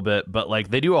skipping a little bit, but like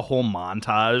they do a whole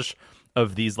montage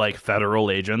of these like federal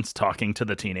agents talking to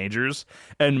the teenagers.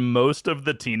 And most of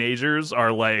the teenagers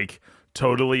are like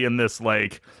totally in this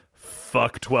like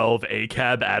fuck 12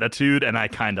 ACAB attitude, and I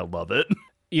kind of love it.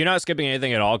 You're not skipping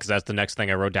anything at all because that's the next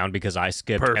thing I wrote down because I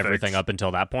skipped everything up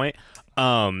until that point.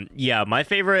 Yeah, my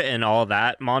favorite in all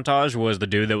that montage was the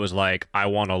dude that was like, I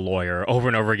want a lawyer over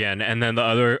and over again. And then the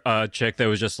other chick that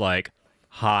was just like,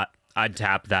 hot, I'd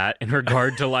tap that in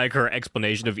regard to like her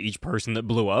explanation of each person that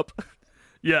blew up.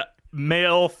 Yeah,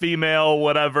 male, female,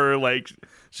 whatever, like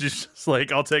she's just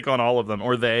like, I'll take on all of them,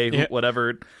 or they, yeah.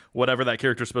 whatever that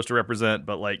character's supposed to represent.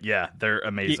 But like, yeah, they're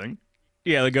amazing.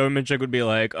 Yeah, the government chick would be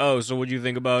like, oh, so what'd you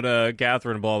think about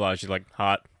Catherine, blah, blah. She's like,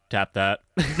 hot, tap that.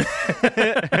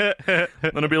 Then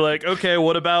it'd be like, okay,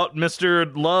 what about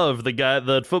Mr. Love,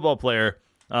 the football player?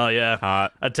 Oh yeah,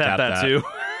 hot, I'd tap that too.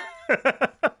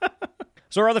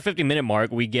 So around the 50-minute mark,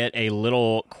 we get a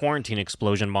little quarantine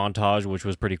explosion montage, which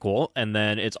was pretty cool. And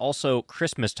then it's also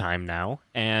Christmas time now.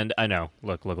 And I know,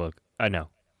 look, I know.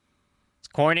 It's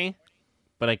corny,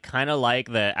 but I kind of like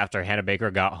that after Hannah Baker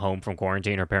got home from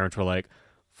quarantine, her parents were like,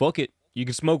 fuck it, you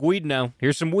can smoke weed now.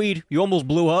 Here's some weed. You almost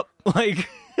blew up. Like...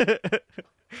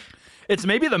 It's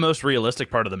maybe the most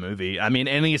realistic part of the movie. I mean,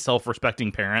 any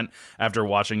self-respecting parent, after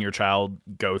watching your child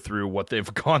go through what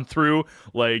they've gone through,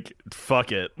 like,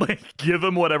 fuck it. Like, give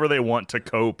them whatever they want to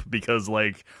cope, because,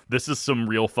 like, this is some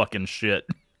real fucking shit.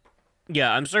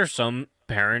 Yeah, I'm sure some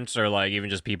parents or, like, even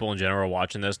just people in general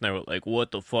watching this, and they were like,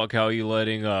 what the fuck, how are you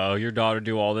letting your daughter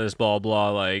do all this, blah, blah,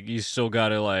 like, you still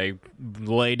gotta, like,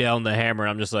 lay down the hammer.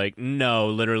 And I'm just like, no,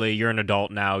 literally, you're an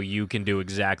adult now. You can do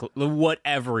exactly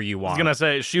whatever you want. I was gonna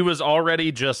say, she was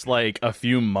already just, like, a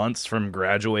few months from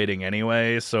graduating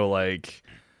anyway, so, like,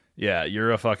 yeah,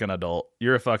 you're a fucking adult.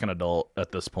 You're a fucking adult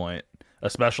at this point,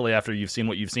 especially after you've seen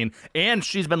what you've seen. And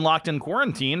she's been locked in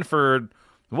quarantine for...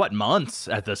 what, months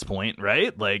at this point,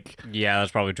 right? Like, yeah,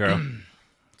 that's probably true.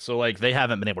 So, like, they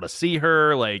haven't been able to see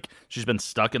her. Like, she's been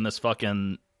stuck in this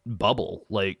fucking bubble,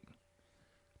 like,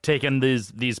 taking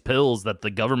these pills that the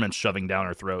government's shoving down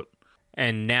her throat.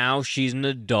 And now she's an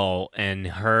adult, and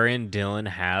her and Dylan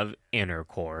have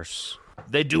intercourse.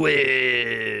 They do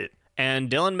it! And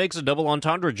Dylan makes a double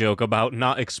entendre joke about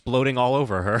not exploding all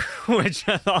over her, which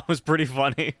I thought was pretty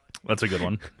funny. That's a good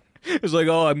one. It's like,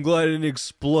 oh, I'm glad it didn't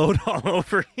explode all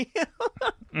over you.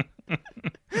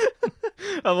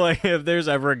 I'm like, if there's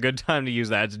ever a good time to use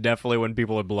that, it's definitely when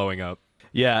people are blowing up.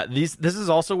 Yeah, this is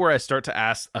also where I start to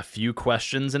ask a few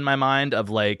questions in my mind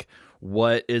of, like,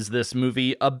 what is this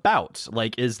movie about?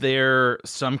 Like, is there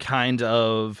some kind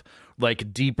of,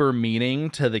 like, deeper meaning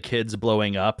to the kids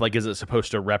blowing up? Like, is it supposed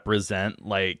to represent,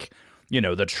 like... you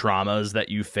know, the traumas that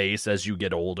you face as you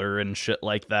get older and shit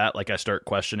like that. Like, I start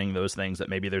questioning those things, that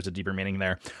maybe there's a deeper meaning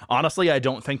there. Honestly, I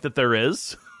don't think that there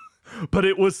is, but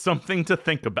it was something to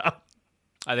think about.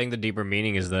 I think the deeper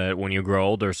meaning is that when you grow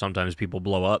older, sometimes people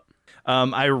blow up.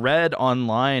 I read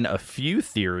online a few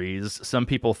theories, some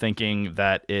people thinking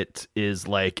that it is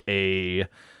like a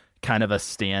kind of a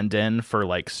stand-in for,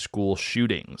 like, school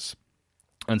shootings.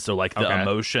 And so, like, the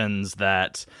emotions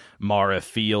that Mara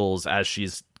feels as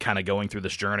she's kind of going through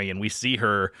this journey, and we see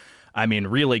her, I mean,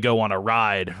 really go on a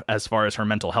ride as far as her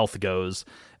mental health goes,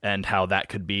 and how that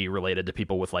could be related to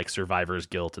people with, like, survivor's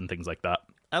guilt and things like that.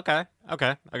 Okay. I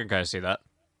can kind of see that.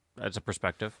 That's a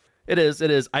perspective. It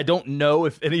is. I don't know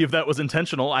if any of that was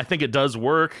intentional. I think it does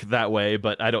work that way,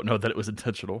 but I don't know that it was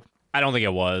intentional. I don't think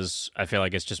it was. I feel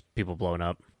like it's just people blowing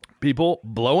up. People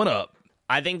blowing up.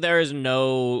 I think there is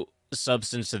no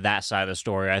substance to that side of the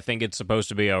story. I think it's supposed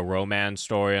to be a romance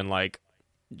story, and, like,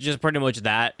 Just pretty much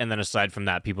that, and then aside from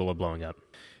that, people are blowing up.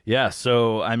 Yeah,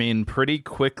 so, I mean, pretty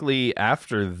quickly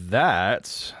after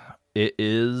that, it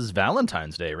is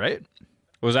Valentine's Day, right?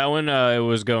 Was that when it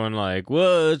was going like,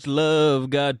 what's love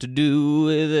got to do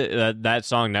with it? That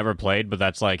song never played, but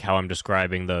that's like how I'm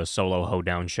describing the solo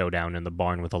hoedown showdown in the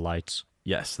barn with the lights.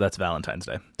 Yes, that's Valentine's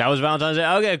Day. That was Valentine's Day?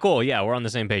 Okay, cool. Yeah, we're on the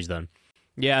same page then.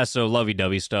 Yeah, so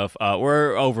lovey-dovey stuff.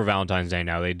 We're over Valentine's Day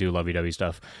now. They do lovey-dovey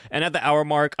stuff. And at the hour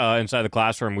mark, inside the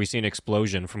classroom, we see an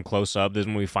explosion from close up. This is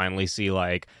when we finally see,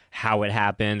 like, how it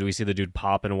happened. We see the dude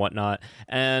pop and whatnot.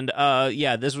 And,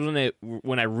 yeah, this was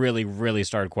when I really, really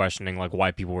started questioning, like,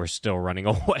 why people were still running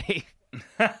away.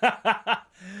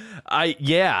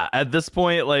 At this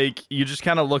point, like, you just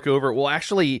kind of look over. Well,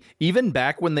 actually, even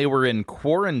back when they were in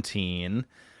quarantine,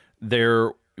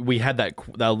 we had that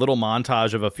little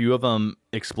montage of a few of them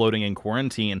exploding in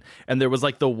quarantine, and there was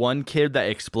like the one kid that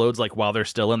explodes like while they're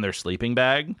still in their sleeping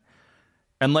bag,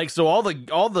 and like so all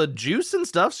the juice and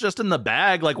stuff's just in the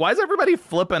bag. Like, why is everybody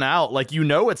flipping out? Like, you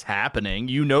know it's happening.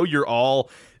 You know you're all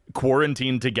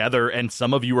quarantined together, and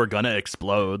some of you are gonna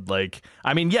explode. Like,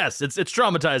 I mean, yes, it's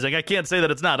traumatizing. I can't say that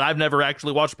it's not. I've never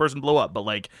actually watched a person blow up, but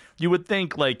like you would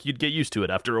think like you'd get used to it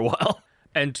after a while.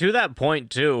 And to that point,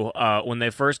 too, when they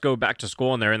first go back to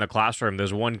school and they're in the classroom,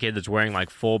 there's one kid that's wearing, like,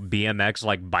 full BMX,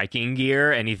 like, biking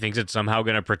gear, and he thinks it's somehow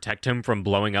going to protect him from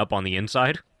blowing up on the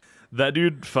inside. That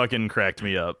dude fucking cracked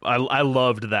me up. I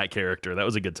loved that character. That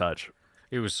was a good touch.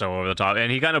 He was so over the top.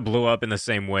 And he kind of blew up in the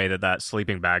same way that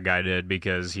sleeping bag guy did,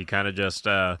 because he kind of just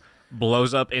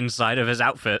blows up inside of his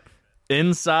outfit.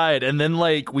 Inside, and then,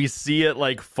 like, we see it,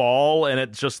 like, fall, and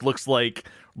it just looks like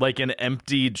an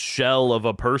emptied shell of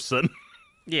a person.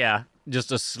 Yeah,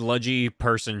 just a sludgy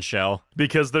person shell.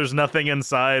 Because there's nothing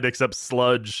inside except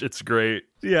sludge. It's great.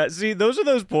 Yeah, see, those are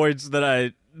those points that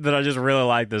I just really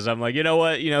like this. I'm like, you know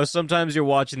what? You know, sometimes you're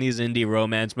watching these indie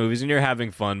romance movies and you're having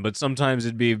fun, but sometimes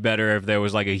it'd be better if there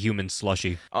was like a human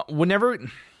slushy. When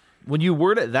you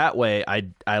word it that way,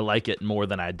 I like it more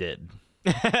than I did.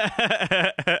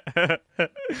 I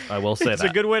will say it's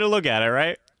that. a good way to look at it,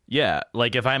 right? Yeah,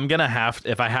 like if I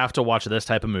have to watch this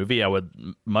type of movie, I would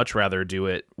much rather do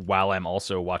it while I'm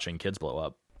also watching kids blow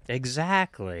up.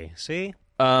 Exactly. See?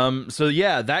 So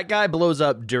yeah, that guy blows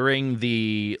up during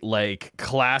the like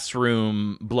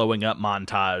classroom blowing up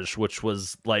montage, which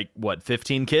was like what,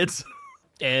 15 kids?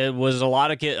 It was a lot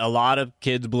of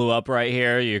kids blew up right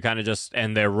here. You kind of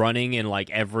and they're running in like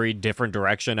every different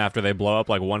direction after they blow up.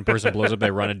 Like one person blows up,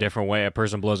 they run a different way. A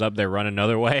person blows up, they run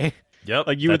another way. Yep.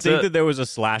 Like you would think that there was a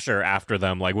slasher after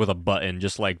them, like with a button,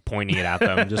 just like pointing it at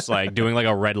them, just like doing like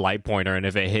a red light pointer, and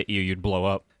if it hit you, you'd blow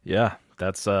up. Yeah,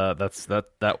 that's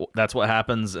what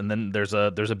happens, and then there's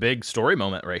a big story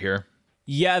moment right here.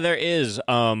 Yeah, there is.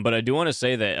 But I do want to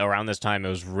say that around this time, it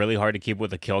was really hard to keep with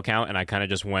the kill count, and I kind of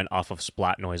just went off of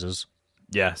splat noises.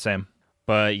 Yeah, same.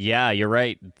 But yeah, you're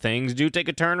right. Things do take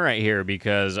a turn right here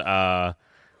because,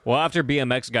 well, after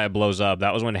BMX guy blows up,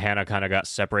 that was when Hannah kind of got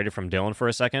separated from Dylan for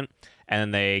a second,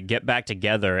 and they get back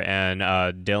together, and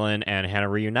Dylan and Hannah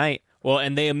reunite. Well,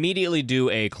 and they immediately do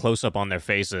a close-up on their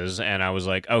faces, and I was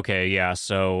like, okay, yeah,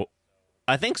 so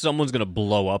I think someone's going to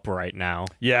blow up right now.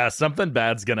 Yeah, something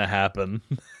bad's going to happen.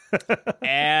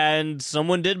 And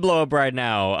someone did blow up right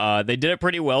now. They did it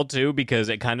pretty well, too, because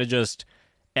it kind of just...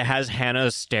 It has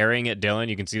Hannah staring at Dylan.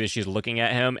 You can see that she's looking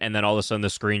at him, and then all of a sudden the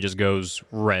screen just goes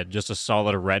red, just a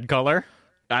solid red color.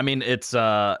 I mean, it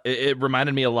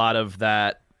reminded me a lot of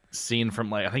that scene from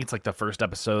like I think it's like the first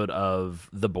episode of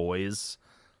The Boys,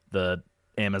 the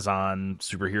Amazon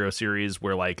superhero series,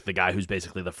 where like the guy who's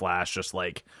basically the Flash just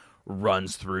like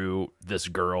runs through this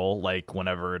girl like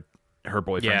whenever her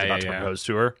boyfriend's about to propose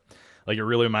to her. Like it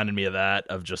really reminded me of that,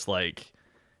 of just like,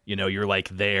 you know, you're like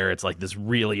there, it's like this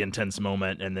really intense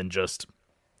moment, and then just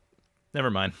never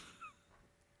mind.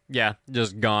 Yeah,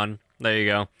 just gone. There you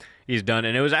go. He's done.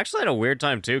 And it was actually at a weird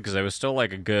time too, because there was still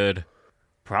like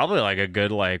probably a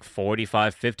good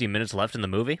 45, 50 minutes left in the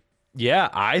movie. Yeah,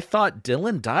 I thought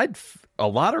Dylan died a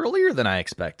lot earlier than I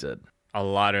expected. A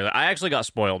lot earlier. I actually got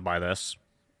spoiled by this.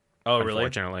 Oh, really?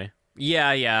 Unfortunately. Yeah.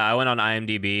 I went on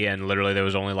IMDb, and literally there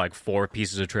was only like 4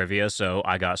 pieces of trivia, so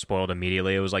I got spoiled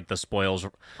immediately. It was like the spoils.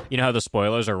 You know how the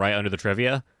spoilers are right under the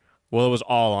trivia? Well, it was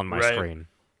all on my screen.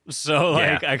 So,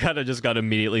 like, I kind of just got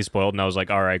immediately spoiled, and I was like,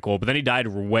 all right, cool. But then he died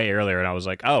way earlier, and I was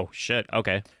like, oh, shit,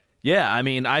 okay. Yeah, I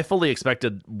mean, I fully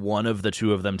expected one of the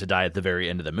two of them to die at the very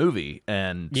end of the movie,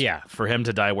 and for him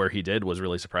to die where he did was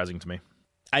really surprising to me.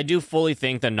 I do fully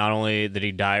think that not only did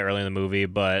he die early in the movie,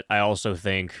 but I also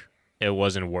think it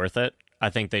wasn't worth it. I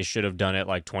think they should have done it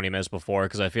like 20 minutes before,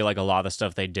 because I feel like a lot of the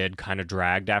stuff they did kind of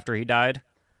dragged after he died.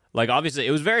 Like, obviously,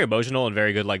 it was very emotional and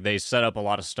very good. Like, they set up a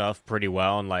lot of stuff pretty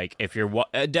well. And, like, if you're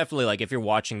definitely, like, if you're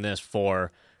watching this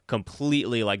for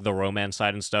completely, like, the romance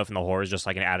side and stuff and the horror is just,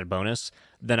 like, an added bonus,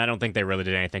 then I don't think they really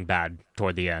did anything bad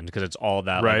toward the end because it's all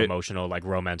that, like, emotional, like,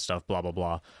 romance stuff, blah, blah,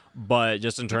 blah. But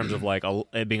just in terms of, like,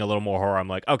 it being a little more horror, I'm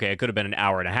like, okay, it could have been an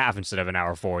hour and a half instead of an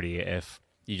hour 40 if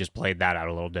you just played that out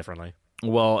a little differently.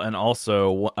 Well, and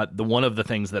also one of the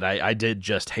things that I did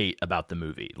just hate about the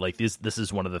movie, like this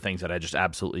is one of the things that I just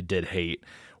absolutely did hate,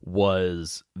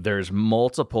 was there's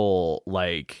multiple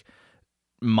like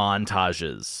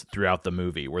montages throughout the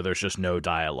movie where there's just no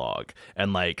dialogue,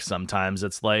 and like sometimes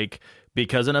it's like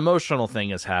because an emotional thing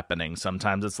is happening,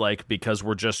 sometimes it's like because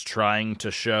we're just trying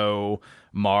to show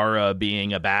Mara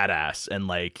being a badass, and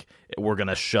like we're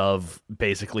gonna shove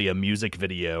basically a music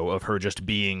video of her just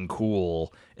being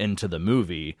cool into the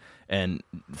movie. And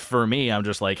for me, I'm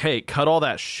just like, hey, cut all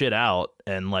that shit out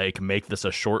and like make this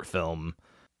a short film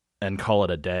and call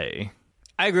it a day.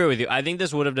 I agree with you. I think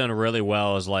this would have done really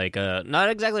well as like not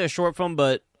exactly a short film,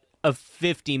 but a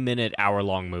 50-minute,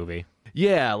 hour-long movie.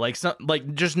 Yeah, like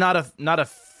just not a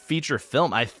feature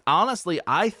film. I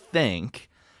think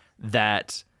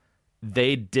that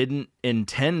they didn't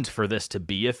intend for this to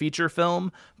be a feature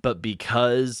film, but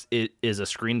because it is a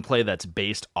screenplay that's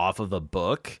based off of a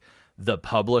book, the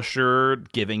publisher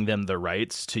giving them the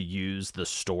rights to use the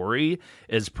story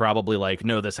is probably like,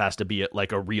 no, this has to be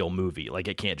like a real movie. Like,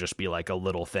 it can't just be like a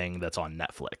little thing that's on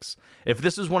Netflix. If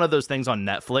this is one of those things on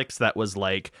Netflix that was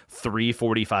like 3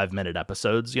 45-minute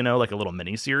episodes, you know, like a little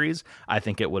mini series, I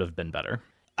think it would have been better.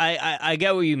 I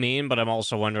get what you mean, but I'm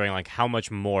also wondering, like, how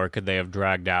much more could they have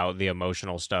dragged out the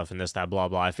emotional stuff and this, that, blah,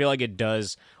 blah. I feel like it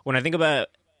does, when I think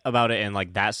about it in,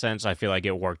 like, that sense, I feel like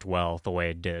it worked well the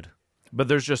way it did. But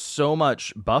there's just so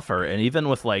much buffer, and even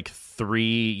with, like,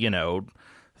 3,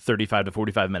 35 to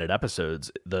 45-minute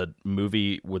episodes, the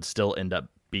movie would still end up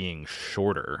being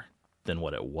shorter than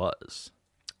what it was.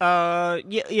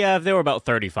 Yeah, if they were about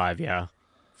 35, yeah.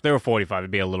 If they were 45,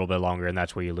 it'd be a little bit longer, and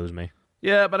that's where you lose me.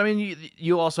 Yeah, but I mean,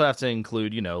 you also have to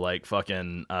include, like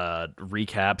fucking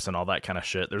recaps and all that kind of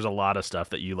shit. There's a lot of stuff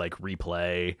that you like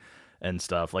replay and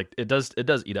stuff. Like it does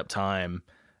eat up time,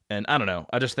 and I don't know.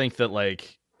 I just think that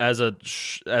like as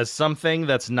something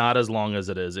that's not as long as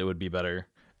it is, it would be better.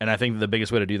 And I think the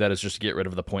biggest way to do that is just to get rid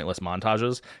of the pointless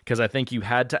montages, because I think you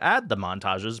had to add the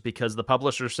montages because the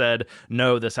publisher said,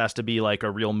 no, this has to be like a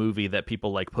real movie that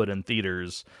people like put in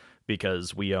theaters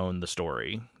because we own the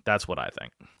story. That's what I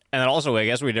think. And then also, I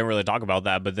guess we didn't really talk about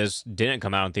that, but this didn't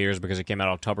come out in theaters because it came out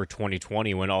October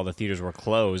 2020 when all the theaters were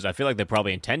closed. I feel like they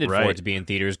probably intended for it to be in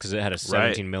theaters because it had a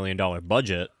 $17 million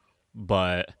budget.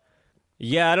 But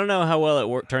yeah, I don't know how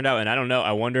well it turned out, and I don't know.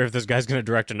 I wonder if this guy's going to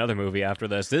direct another movie after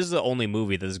this. This is the only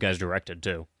movie that this guy's directed,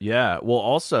 too. Yeah, well,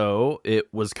 also,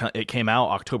 it came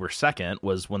out October 2nd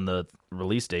was when the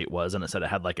release date was, and it said it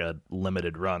had like a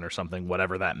limited run or something,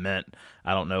 whatever that meant.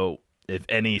 I don't know if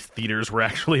any theaters were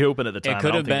actually open at the time. It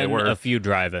could have been a few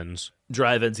drive-ins.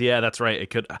 Drive-ins, yeah, that's right. It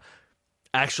could.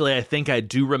 Actually, I think I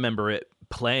do remember it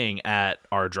playing at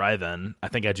our drive-in. I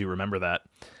think I do remember that,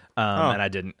 and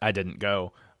I didn't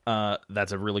go.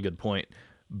 That's a really good point.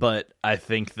 But I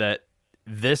think that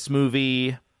this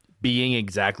movie being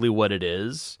exactly what it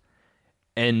is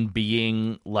and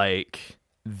being like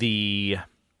the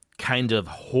kind of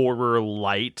horror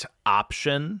light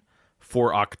option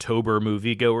for October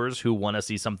moviegoers who want to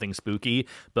see something spooky,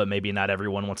 but maybe not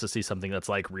everyone wants to see something that's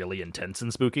like really intense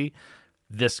and spooky,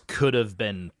 this could have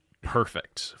been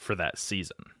perfect for that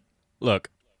season. Look,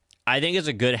 I think it's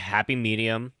a good happy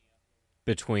medium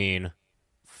between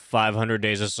 500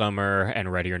 Days of Summer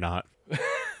and Ready or Not.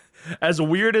 As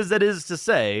weird as it is to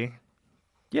say,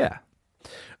 yeah.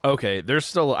 Okay,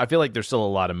 I feel like there's still a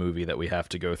lot of movie that we have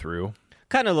to go through.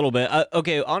 Kind of a little bit.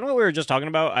 Okay, on what we were just talking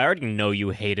about, I already know you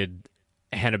hated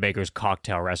Hannah Baker's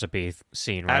cocktail recipe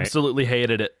scene, right? Absolutely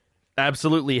hated it.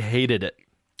 Absolutely hated it.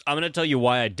 I'm going to tell you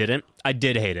why I didn't. I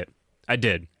did hate it. I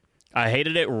did. I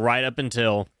hated it right up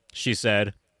until she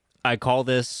said, I call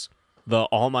this the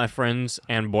all my friends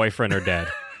and boyfriend are dead.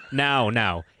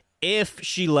 Now, if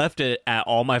she left it at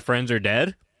all my friends are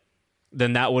dead,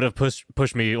 then that would have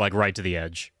pushed me like right to the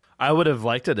edge. I would have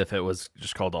liked it if it was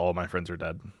just called all my friends are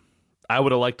dead. I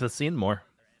would have liked the scene more.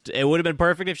 It would have been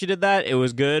perfect if she did that. It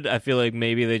was good. I feel like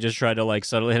maybe they just tried to like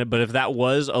subtly hit it. But if that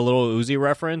was a little Uzi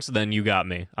reference, then you got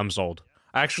me. I'm sold.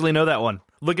 I actually know that one.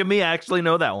 Look at me. I actually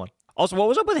know that one. Also, what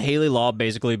was up with Haley Law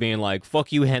basically being like,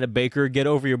 fuck you, Hannah Baker, get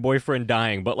over your boyfriend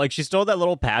dying? But like she still had that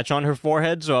little patch on her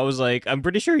forehead. So I was like, I'm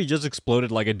pretty sure he just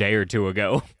exploded like a day or two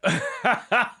ago.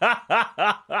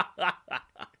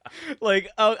 Like,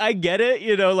 I get it,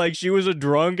 you know, like, she was a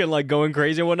drunk and, like, going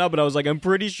crazy and whatnot, but I was like, I'm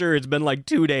pretty sure it's been, like,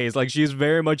 2 days. Like, she's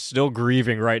very much still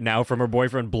grieving right now from her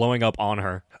boyfriend blowing up on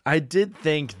her. I did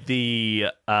think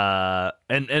and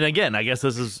again, I guess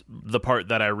this is the part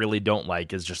that I really don't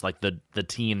like, is just, like, the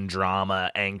teen drama,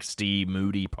 angsty,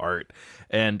 moody part.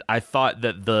 And I thought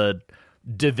that the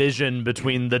division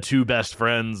between the two best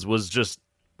friends was just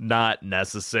not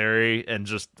necessary and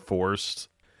just forced.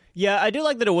 Yeah, I do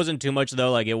like that it wasn't too much,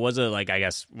 though. Like, it wasn't, like, I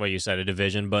guess what you said, a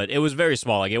division, but it was very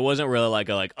small. Like, it wasn't really like,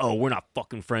 oh, we're not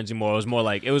fucking friends anymore. It was more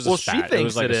like, it was a spat. She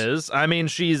thinks it is. I mean,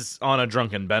 she's on a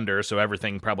drunken bender, so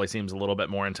everything probably seems a little bit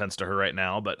more intense to her right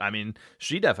now. But, I mean,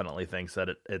 she definitely thinks that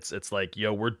it's like,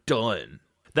 yo, we're done.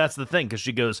 That's the thing, because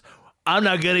she goes, I'm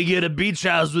not going to get a beach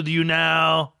house with you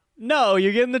now. No,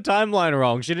 you're getting the timeline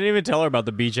wrong. She didn't even tell her about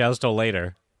the beach house till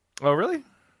later. Oh, really?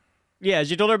 Yeah,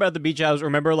 she told her about the beach house.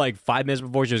 Remember, like, 5 minutes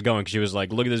before she was going, 'cause she was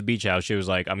like, look at this beach house. She was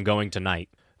like, I'm going tonight.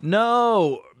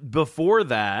 No, before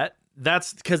that,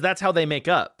 that's because that's how they make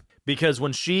up. Because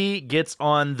when she gets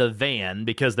on the van,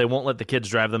 because they won't let the kids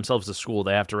drive themselves to school,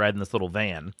 they have to ride in this little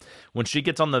van. When she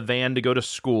gets on the van to go to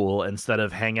school instead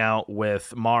of hang out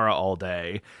with Mara all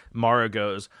day, Mara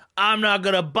goes, I'm not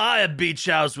going to buy a beach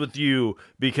house with you,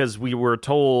 because we were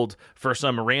told for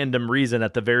some random reason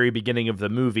at the very beginning of the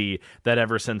movie that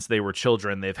ever since they were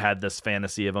children, they've had this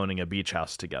fantasy of owning a beach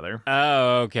house together.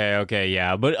 Oh, okay,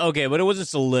 yeah. But it wasn't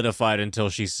solidified until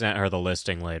she sent her the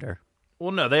listing later.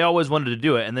 Well, no, they always wanted to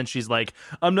do it, and then she's like,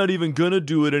 I'm not even gonna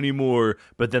do it anymore.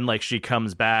 But then, like, she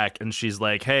comes back, and she's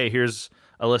like, hey, here's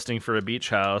a listing for a beach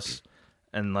house,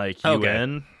 and, like, you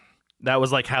in? That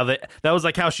was, like,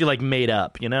 how she, like, made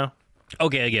up, you know?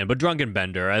 Okay, again, but drunken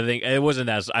bender, I think, it wasn't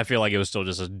as, I feel like it was still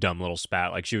just a dumb little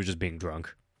spat, like, she was just being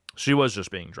drunk. She was just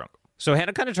being drunk. So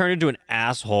Hannah kind of turned into an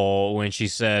asshole when she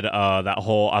said that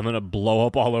whole I'm going to blow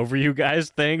up all over you guys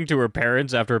thing to her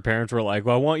parents after her parents were like,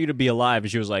 well, I want you to be alive.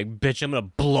 And she was like, bitch, I'm going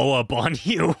to blow up on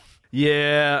you.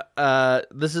 Yeah,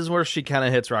 this is where she kind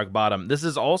of hits rock bottom. This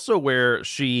is also where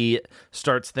she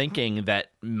starts thinking that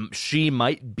she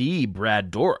might be Brad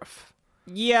Dourif.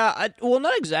 Yeah, well,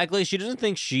 not exactly. She doesn't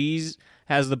think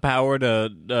has the power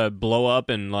to blow up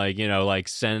and, like, you know, like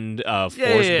send force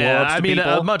blow-ups to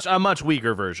people. A much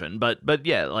weaker version, but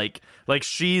yeah, like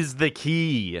she's the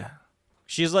key.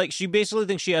 She's like, she basically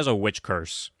thinks she has a witch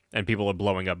curse and people are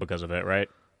blowing up because of it, right?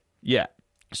 Yeah.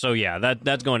 So yeah,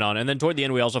 that's going on. And then toward the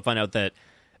end we also find out that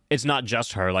it's not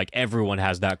just her, like everyone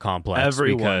has that complex.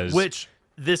 Everyone, which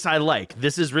this I like.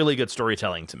 This is really good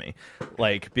storytelling to me.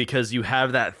 Like, because you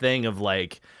have that thing of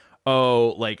like, oh,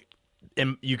 like,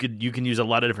 and you can use a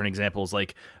lot of different examples,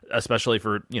 like, especially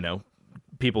for, you know,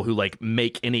 people who like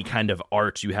make any kind of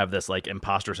art, you have this like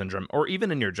imposter syndrome, or even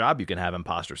in your job you can have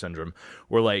imposter syndrome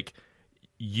where like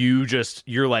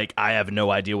you're like, I have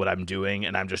no idea what I'm doing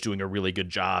and I'm just doing a really good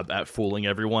job at fooling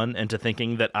everyone into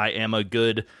thinking that I am a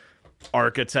good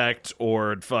architect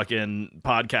or fucking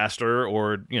podcaster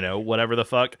or, you know, whatever the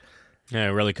fuck. Yeah,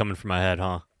 really coming from my head,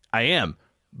 huh? I am.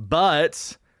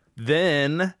 But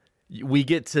then we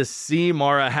get to see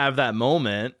Mara have that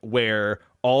moment where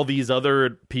all these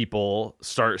other people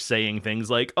start saying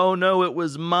things like, oh, no, it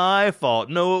was my fault.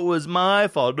 No, it was my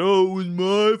fault. No, it was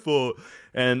my fault.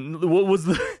 And what was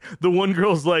the one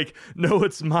girl's like, no,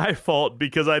 it's my fault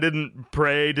because I didn't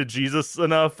pray to Jesus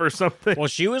enough or something. Well,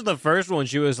 she was the first one.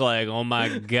 She was like, oh,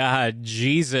 my God,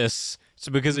 Jesus.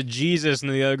 So because of Jesus,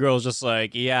 and the other girl's just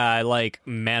like, yeah, I like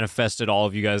manifested all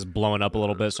of you guys blowing up a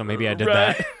little bit, so maybe I did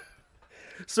that.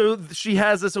 So she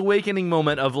has this awakening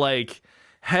moment of like,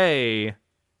 hey,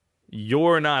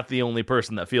 you're not the only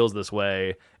person that feels this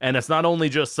way. And it's not only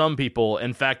just some people.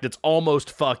 In fact, it's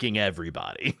almost fucking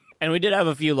everybody. And we did have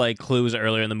a few like clues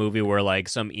earlier in the movie where like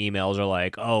some emails are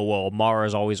like, oh, well,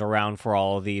 Mara's always around for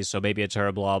all of these, so maybe it's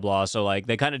her, blah, blah. So like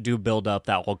they kind of do build up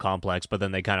that whole complex, but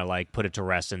then they kind of like put it to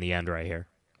rest in the end right here.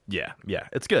 Yeah,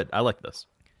 it's good. I like this.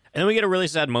 And then we get a really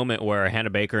sad moment where Hannah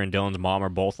Baker and Dylan's mom are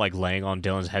both like laying on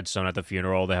Dylan's headstone at the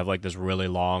funeral. They have like this really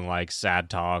long, like sad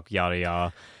talk, yada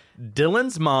yada.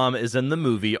 Dylan's mom is in the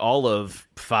movie all of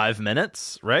 5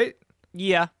 minutes, right?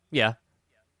 Yeah.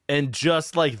 And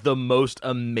just like the most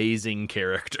amazing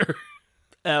character.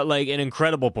 Like an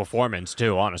incredible performance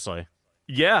too, honestly.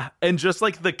 Yeah, and just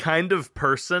like the kind of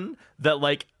person that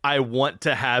like I want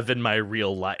to have in my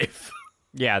real life.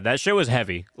 Yeah, that shit was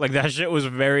heavy. Like, that shit was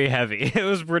very heavy. It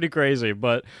was pretty crazy,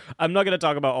 but I'm not going to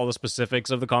talk about all the specifics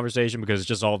of the conversation because it's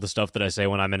just all the stuff that I say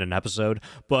when I'm in an episode.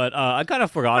 But I kind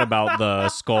of forgot about the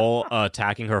skull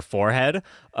attacking her forehead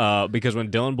because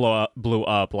when Dylan blew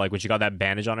up, like, when she got that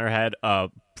bandage on her head, a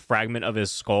fragment of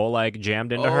his skull, like,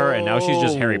 jammed into her, and now she's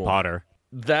just Harry Potter.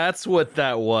 That's what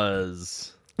that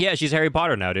was. Yeah, she's Harry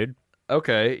Potter now, dude.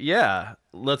 Okay, yeah.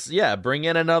 Let's bring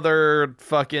in another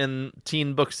fucking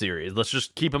teen book series. Let's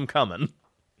just keep them coming.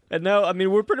 And no, I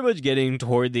mean, we're pretty much getting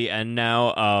toward the end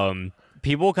now.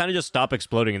 People kind of just stop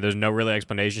exploding, and there's no really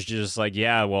explanation. She's just like,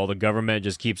 yeah, well, the government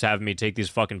just keeps having me take these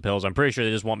fucking pills. I'm pretty sure they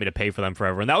just want me to pay for them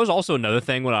forever. And that was also another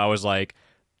thing when I was like,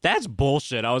 that's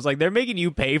bullshit. I was like, they're making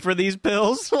you pay for these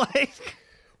pills? Like...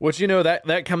 Which,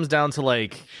 that comes down to,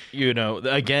 like,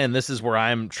 again, this is where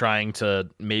I'm trying to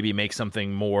maybe make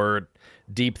something more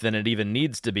deep than it even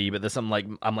needs to be. But I'm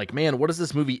like, man, what is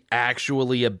this movie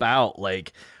actually about?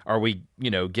 Like, are we,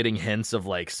 getting hints of,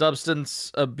 like,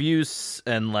 substance abuse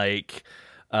and, like,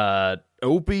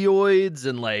 opioids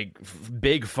and, like,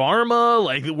 big pharma?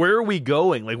 Like, where are we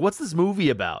going? Like, what's this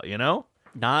movie about,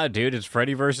 Nah, dude, it's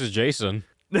Freddy versus Jason.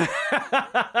 You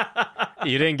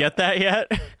didn't get that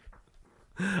yet?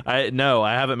 No,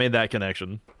 I haven't made that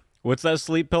connection. What's that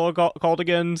sleep pillow called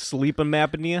again? Sleep and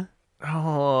apnea?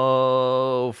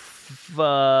 Oh,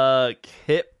 fuck.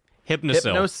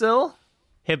 Hypnosil?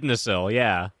 Hypnosil,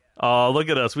 yeah. Oh, look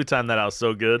at us. We timed that out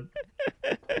so good.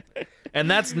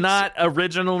 And that's not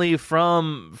originally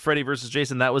from Freddy vs.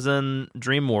 Jason. That was in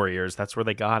Dream Warriors. That's where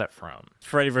they got it from.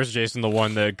 Freddy vs. Jason, the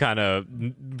one that kind of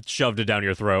shoved it down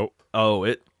your throat. Oh,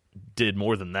 it did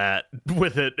more than that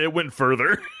with it. It went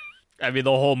further. I mean,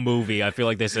 the whole movie, I feel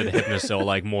like they said Hypnosil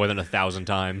like more than 1,000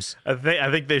 times. I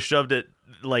think they shoved it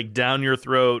like down your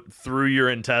throat, through your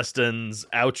intestines,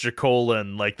 out your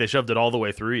colon. Like they shoved it all the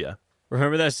way through you.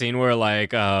 Remember that scene where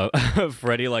like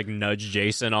Freddy like nudged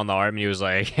Jason on the arm and he was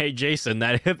like, "Hey Jason,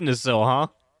 that Hypnosil,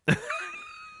 huh?"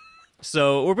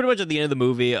 So we're pretty much at the end of the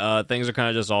movie. Things are kind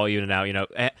of just all even out.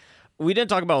 We didn't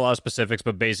talk about a lot of specifics,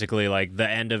 but basically, like, the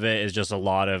end of it is just a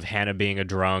lot of Hannah being a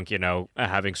drunk,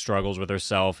 having struggles with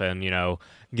herself and,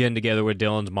 getting together with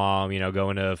Dylan's mom,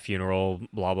 going to a funeral,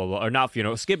 blah, blah, blah. Or not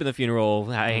funeral, skipping the funeral,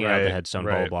 hanging out at the headstone,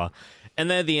 blah, blah, blah. And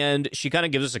then at the end, she kind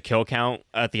of gives us a kill count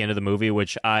at the end of the movie,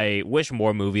 which I wish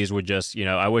more movies would just,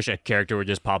 I wish a character would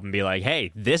just pop and be like,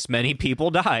 hey, this many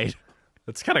people died.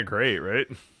 That's kind of great, right?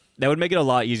 That would make it a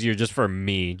lot easier just for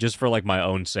me, just for, like, my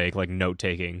own sake, like,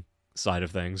 note-taking side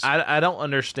of things. I don't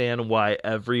understand why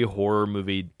every horror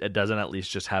movie doesn't at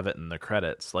least just have it in the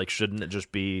credits. Like, shouldn't it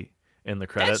just be in the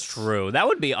credits? That's true. That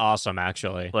would be awesome,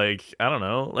 actually. Like, I don't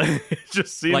know. Like, it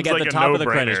just seems like at the a top of the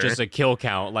no-brainer. credits, just a kill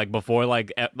count. Like before,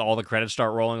 like all the credits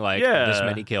start rolling, like this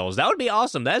many kills. That would be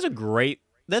awesome. That is a great.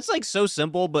 That's like so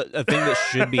simple, but a thing that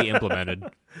should be implemented.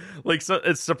 Like, so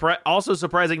it's also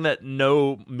surprising that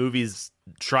no movies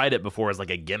tried it before as like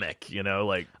a gimmick.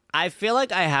 Like. I feel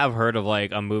like I have heard of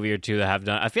like a movie or two that have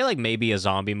done. I feel like maybe a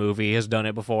zombie movie has done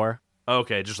it before.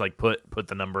 Okay, just like put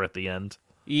the number at the end.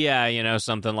 Yeah,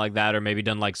 something like that, or maybe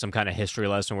done like some kind of history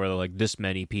lesson where they're like this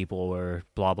many people or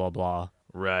blah blah blah.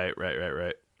 Right.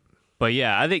 But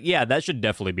yeah, I think that should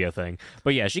definitely be a thing.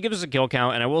 But yeah, she gives us a kill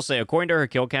count, and I will say, according to her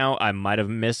kill count, I might have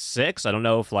missed 6. I don't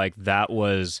know if like that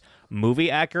was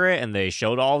movie accurate and they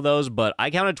showed all of those, but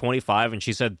I counted 25 and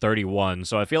she said 31.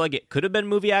 So I feel like it could have been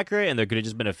movie accurate, and there could have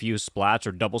just been a few splats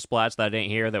or double splats that I didn't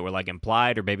hear that were like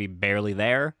implied or maybe barely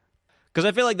there. Because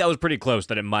I feel like that was pretty close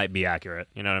that it might be accurate.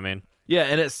 You know what I mean? Yeah,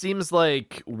 and it seems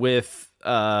like with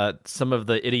some of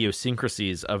the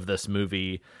idiosyncrasies of this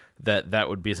movie, that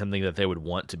would be something that they would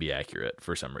want to be accurate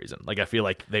for some reason. Like, I feel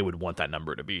like they would want that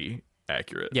number to be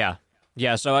accurate.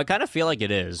 Yeah, so I kind of feel like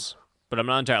it is, but I'm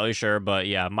not entirely sure. But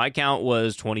yeah, my count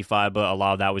was 25, but a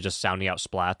lot of that was just sounding out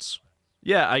splats.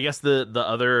 Yeah, I guess the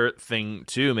other thing,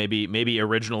 too, maybe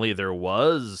originally there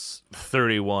was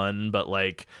 31, but,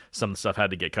 like, some stuff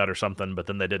had to get cut or something, but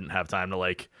then they didn't have time to,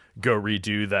 like, go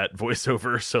redo that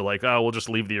voiceover, so, like, we'll just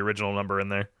leave the original number in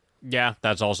there. Yeah,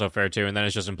 that's also fair, too, and then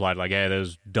it's just implied, like, hey,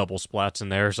 there's double splats in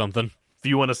there or something. If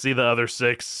you want to see the other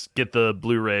 6, get the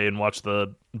Blu-ray and watch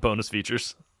the bonus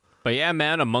features. But yeah,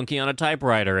 man, a monkey on a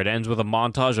typewriter. It ends with a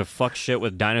montage of fuck shit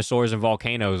with dinosaurs and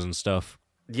volcanoes and stuff.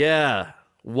 Yeah.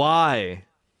 Why?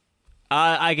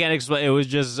 I can't explain. It was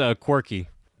just quirky.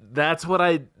 That's what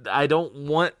I don't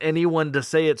want anyone to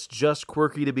say it's just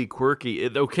quirky to be quirky.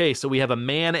 Okay, so we have a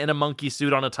man in a monkey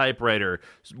suit on a typewriter.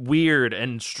 Weird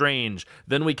and strange.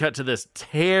 Then we cut to this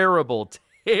terrible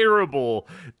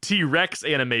T-Rex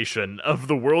animation of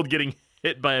the world getting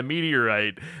hit by a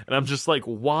meteorite, and I'm just like,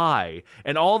 why?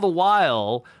 And all the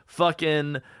while,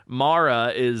 fucking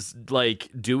Mara is like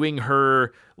doing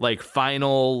her like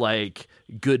final like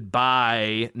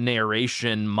goodbye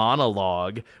narration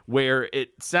monologue where it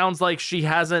sounds like she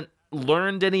hasn't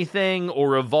learned anything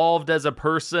or evolved as a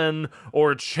person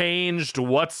or changed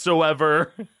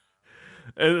whatsoever.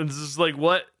 And it's just like,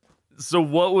 what? So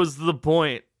what was the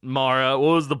point, Mara?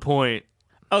 What was the point?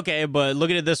 Okay, but look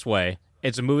at it this way.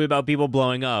 It's a movie about people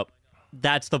blowing up.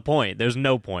 That's the point. There's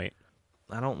no point.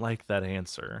 I don't like that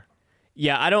answer.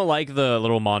 Yeah, I don't like the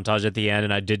little montage at the end,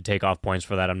 and I did take off points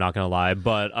for that, I'm not going to lie.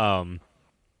 But,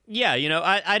 yeah, you know,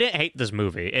 I didn't hate this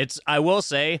movie. I will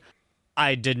say,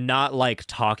 I did not like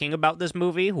talking about this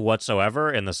movie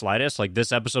whatsoever in the slightest. Like,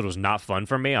 this episode was not fun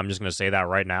for me. I'm just going to say that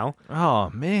right now. Oh,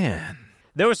 man.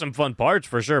 There were some fun parts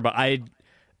for sure, but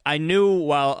I knew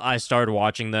while I started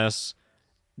watching this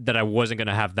that I wasn't going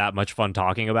to have that much fun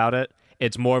talking about it.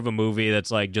 It's more of a movie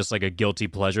that's like just like a guilty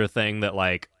pleasure thing that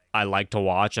like I like to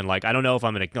watch, and like I don't know if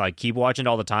I'm going to like keep watching it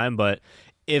all the time, but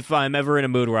if I'm ever in a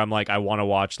mood where I'm like I want to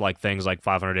watch like things like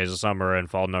 500 Days of Summer and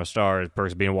Fault in Our Stars,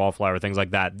 Perks of Being a Wallflower, things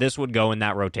like that, this would go in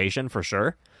that rotation for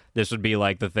sure. This would be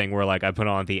like the thing where like I put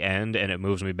on at the end and it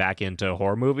moves me back into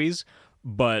horror movies.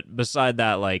 But beside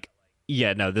that, like,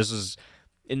 yeah, no, this is...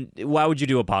 why would you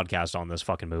do a podcast on this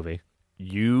fucking movie?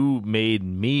 You made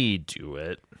me do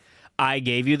it. I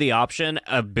gave you the option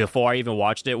before I even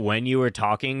watched it. When you were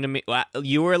talking to me,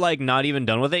 you were like not even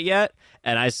done with it yet,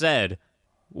 and I said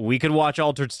we could watch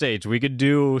Altered States. We could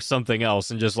do something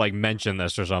else and just like mention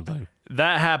this or something.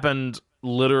 That happened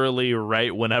literally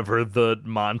right whenever the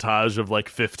montage of like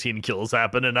 15 kills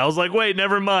happened, and I was like, wait,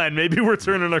 never mind. Maybe we're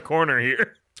turning a corner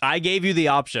here. I gave you the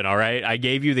option, all right? I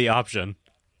gave you the option.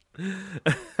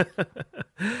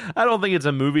 I don't think it's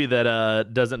a movie that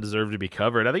doesn't deserve to be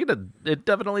covered. I think it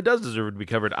definitely does deserve to be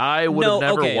covered. I would have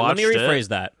never watched it. Let me rephrase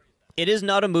that. It is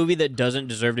not a movie that doesn't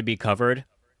deserve to be covered.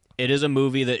 It is a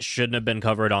movie that shouldn't have been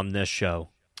covered on this show.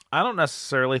 I don't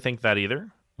necessarily think that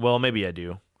either. Well, maybe I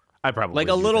do. I probably like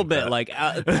a little bit. Like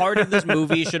part of this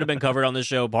movie should have been covered on this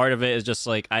show. Part of it is just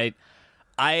like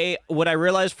what I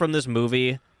realized from this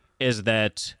movie is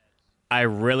that I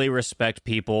really respect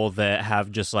people that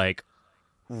have just like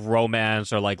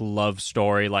romance or like love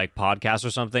story like podcasts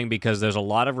or something, because there's a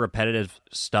lot of repetitive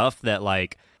stuff that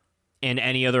like in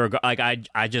any other like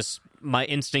I just my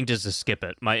instinct is to skip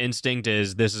it. My instinct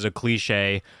is this is a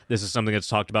cliche. This is something that's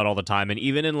talked about all the time. And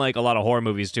even in like a lot of horror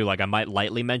movies too, like I might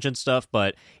lightly mention stuff,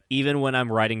 but even when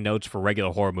I'm writing notes for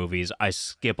regular horror movies, I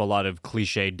skip a lot of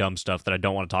cliche dumb stuff that I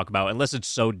don't want to talk about unless it's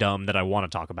so dumb that I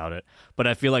want to talk about it. But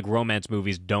I feel like romance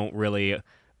movies don't really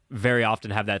very often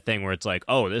have that thing where it's like,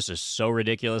 oh, this is so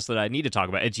ridiculous that I need to talk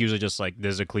about it. It's usually just like,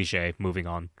 this is a cliche, moving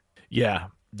on. Yeah,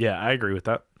 I agree with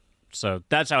that. So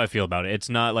that's how I feel about it. It's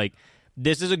not like,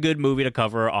 this is a good movie to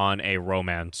cover on a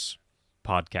romance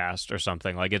podcast or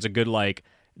something. Like, it's a good, like,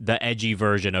 the edgy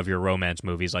version of your romance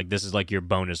movies. Like, this is like your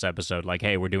bonus episode. Like,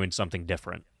 hey, we're doing something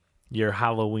different. Your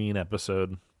Halloween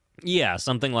episode. Yeah,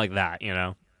 something like that, you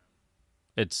know?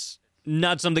 It's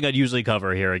not something I'd usually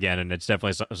cover here again, and it's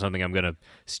definitely something I'm going to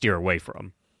steer away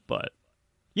from. But,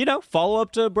 you know, follow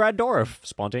up to Brad Dourif,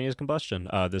 Spontaneous Combustion.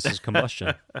 This is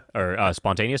Combustion. Or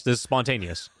Spontaneous? This is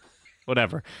Spontaneous.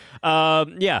 Whatever.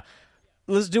 Yeah.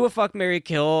 Let's do a fuck, marry,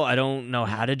 kill. I don't know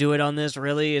how to do it on this,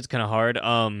 really. It's kind of hard.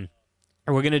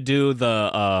 We're going to do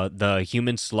the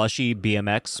human slushy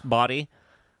BMX body.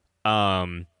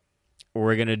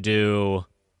 We're going to do...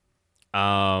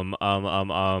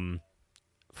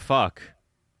 fuck.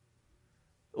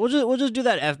 We'll just do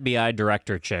that FBI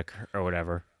director chick or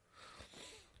whatever.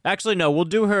 Actually, no, we'll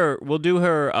do her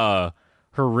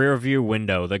her rear view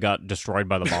window that got destroyed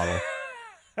by the bottle.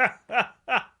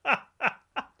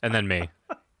 And then me.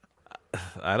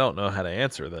 I don't know how to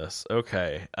answer this.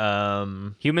 Okay.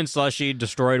 Human slushy,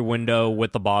 destroyed window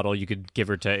with the bottle. You could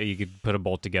you could put a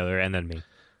bolt together, and then me.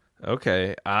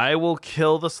 Okay. I will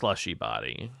kill the slushy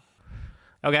body.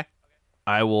 Okay.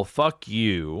 I will fuck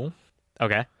you.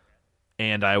 Okay.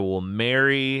 And I will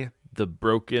marry the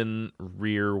broken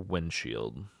rear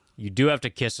windshield. You do have to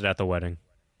kiss it at the wedding.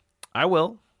 I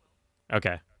will.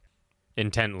 Okay.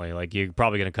 Intently. Like, you're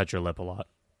probably going to cut your lip a lot.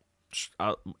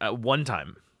 At one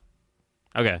time.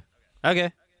 Okay.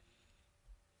 Okay.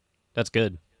 That's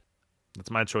good.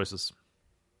 That's my choices.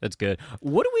 That's good.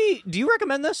 Do you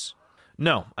recommend this?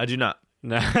 No, I do not.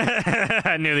 No.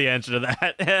 I knew the answer to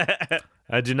that.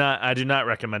 I do not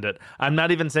recommend it. I'm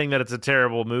not even saying that it's a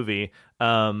terrible movie.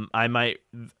 Here's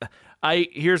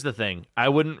the thing. I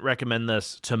wouldn't recommend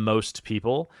this to most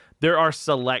people. There are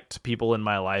select people in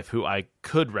my life who I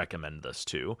could recommend this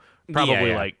to.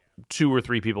 Probably like 2 or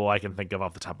 3 people I can think of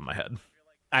off the top of my head.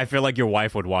 I feel like your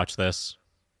wife would watch this.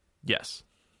 Yes.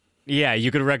 Yeah,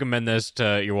 you could recommend this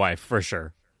to your wife for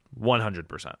sure.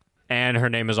 100%. And her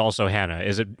name is also Hannah.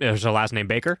 Is her last name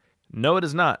Baker? No, it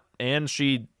is not. And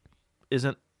she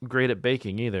isn't great at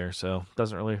baking either, so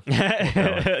doesn't really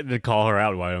call her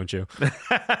out, why don't you?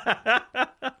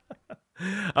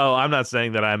 Oh, I'm not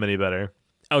saying that I'm any better.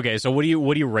 Okay, so what do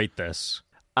you rate this?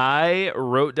 I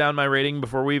wrote down my rating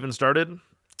before we even started,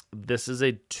 this is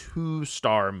a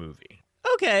 2-star movie.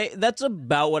 Okay, that's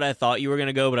about what I thought you were going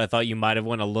to go, but I thought you might have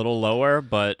went a little lower.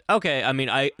 But okay, I mean,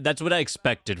 that's what I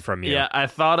expected from you. Yeah, I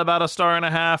thought about 1.5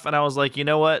 stars, and I was like, you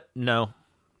know what? No.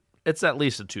 It's at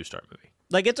least a 2-star movie.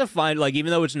 Like, it's a fine, like,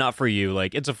 even though it's not for you,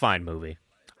 like, it's a fine movie.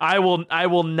 I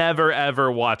will never,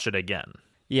 ever watch it again.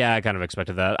 Yeah, I kind of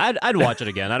expected that. I'd watch it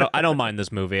again. I don't mind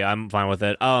this movie. I'm fine with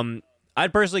it.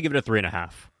 I'd personally give it a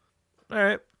 3.5. All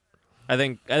right. I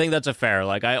think that's a fair.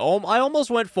 Like I almost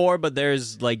went 4, but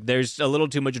there's a little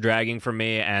too much dragging for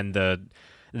me, and the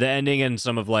ending and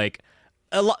some of like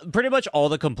pretty much all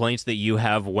the complaints that you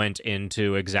have went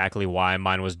into exactly why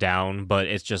mine was down. But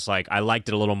it's just like I liked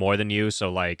it a little more than you,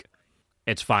 so like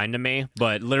it's fine to me.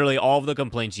 But literally all of the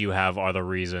complaints you have are the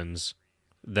reasons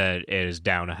that it is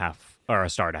down 1/2 or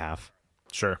 1.5 stars.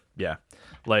 Sure. Yeah.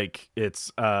 Like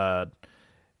it's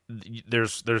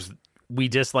there's we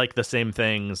dislike the same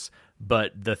things,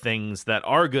 but the things that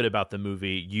are good about the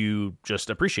movie, you just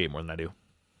appreciate more than I do.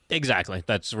 Exactly.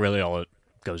 That's really all it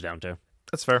goes down to.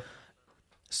 That's fair.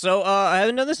 So I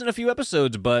haven't done this in a few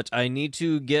episodes, but I need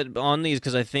to get on these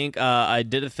because I think I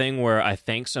did a thing where I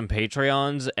thanked some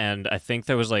Patreons, and I think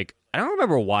there was like, I don't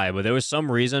remember why, but there was some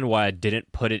reason why I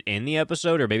didn't put it in the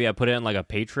episode, or maybe I put it in like a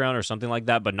Patreon or something like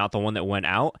that, but not the one that went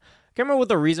out. I can't remember what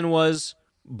the reason was,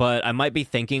 but I might be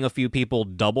thanking a few people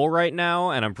double right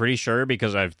now, and I'm pretty sure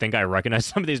because I think I recognize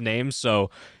some of these names. So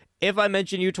if I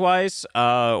mention you twice,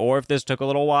 or if this took a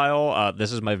little while,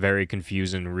 this is my very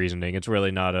confusing reasoning. It's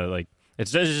really not a, like,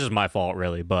 it's just my fault,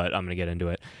 really, but I'm going to get into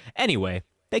it. Anyway,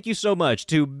 thank you so much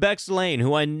to Bex Lane,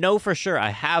 who I know for sure I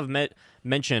have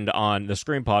mentioned on the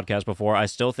Scream podcast before. I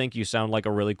still think you sound like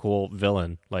a really cool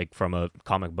villain, like from a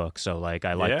comic book. So, like,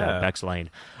 I like that. Bex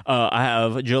Lane. I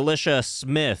have Jalisha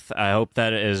Smith. I hope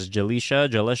that is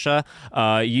Jalisha.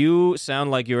 You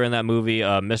sound like you were in that movie,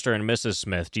 Mr. and Mrs.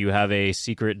 Smith. Do you have a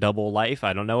secret double life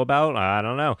I don't know about? I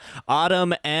don't know.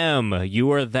 Autumn M. You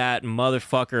were that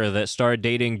motherfucker that started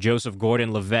dating Joseph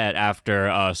Gordon-Levitt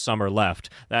after Summer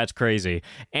left. That's crazy.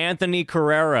 Anthony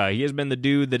Carrera. He has been the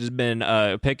dude that has been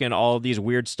picking all these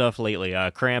weird stuff lately.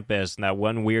 Krampus and that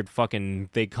one weird fucking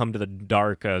they come to the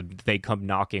dark, they come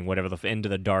knocking, whatever, the into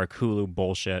the dark Hulu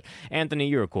bullshit. Anthony,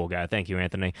 you're a cool guy. Thank you,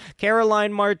 Anthony.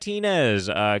 Caroline Martinez.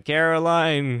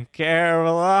 Caroline.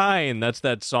 That's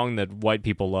that song that white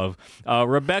people love.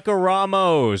 Rebecca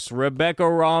Ramos.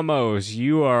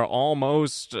 You are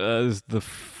almost the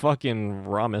fucking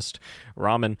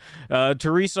ramen.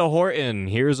 Teresa Horton.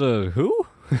 Here's a who?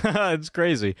 It's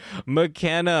crazy.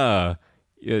 McKenna.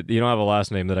 You don't have a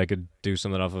last name that I could do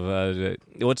something off of.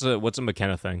 What's a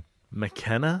McKenna thing?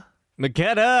 McKenna?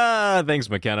 Thanks,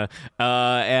 McKenna.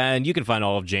 And you can find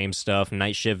all of James' stuff,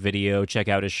 Night Shift Video. Check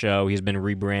out his show. He's been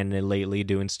rebranded lately,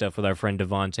 doing stuff with our friend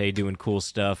Devontae, doing cool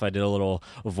stuff. I did a little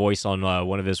voice on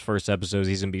one of his first episodes.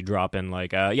 He's gonna be dropping by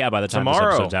the time this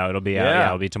episode's out, it'll be out. Yeah,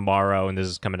 it'll be tomorrow, and this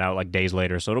is coming out like days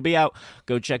later, so it'll be out.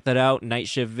 Go check that out. Night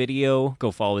Shift Video.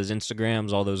 Go follow his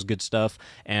Instagrams, all those good stuff.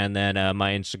 And then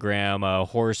my Instagram,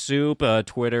 Horror Soup,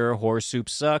 Twitter, Horror Soup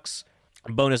Sucks.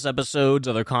 Bonus episodes,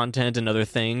 other content, and other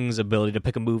things. Ability to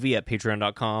pick a movie at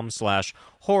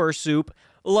patreon.com/horrorsoup.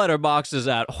 Letterboxd is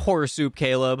at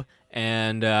horrorsoupcaleb.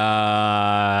 And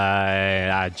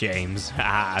James.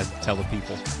 Tell the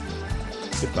people.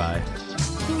 Goodbye.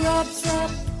 Grubs up,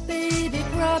 baby,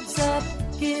 grubs up.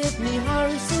 Give me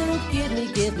horror soup, give me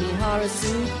horror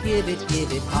soup. Give it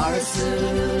horror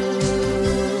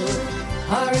soup.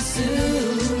 Horror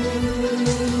soup.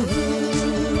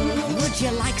 Would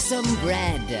you like some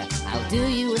bread? I'll do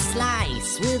you a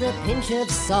slice with a pinch of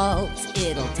salt.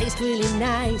 It'll taste really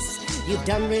nice. You've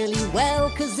done really well,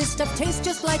 'cause this stuff tastes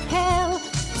just like hell.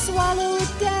 Swallow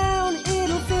it down,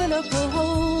 it'll fill up a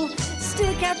hole.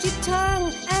 Stick out your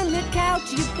tongue and lick out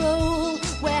your bowl.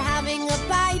 We're having a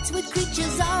bite with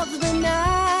creatures of the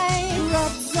night.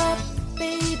 Grubs up,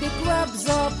 baby, grubs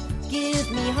up. Give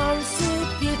me horror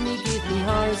soup, give me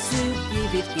horror soup.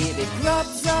 Give it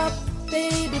grubs up.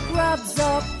 Baby, grubs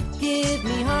up, give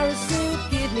me horror soup,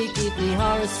 give me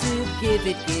horror soup, give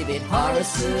it horror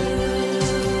soup,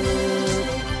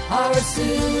 horror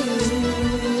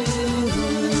soup.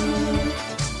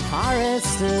 Horror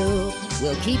soup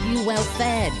will keep you well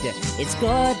fed, its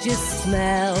gorgeous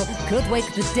smell could wake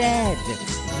the dead.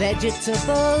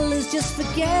 Vegetable is just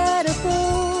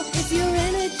forgettable, if your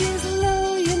energy's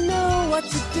low, you know what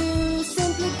to do.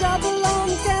 Simply double on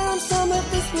down some of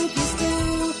this spooky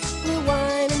stew. We'll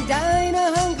wine and dine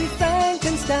a hungry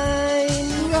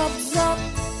Frankenstein. Grubs up,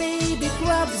 baby,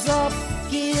 grubs up.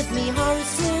 Give me horror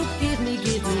soup, give me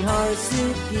horror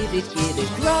soup. Give it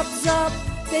grubs up,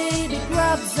 baby,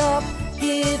 grubs up.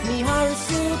 Give me horror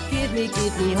soup, give me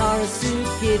horror soup,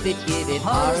 give it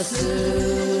horror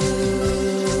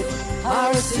soup,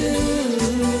 horror soup.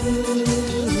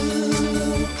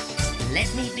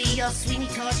 Let me be your Sweeney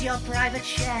Todd, your private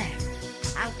chef.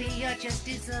 I'll be your just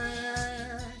dessert.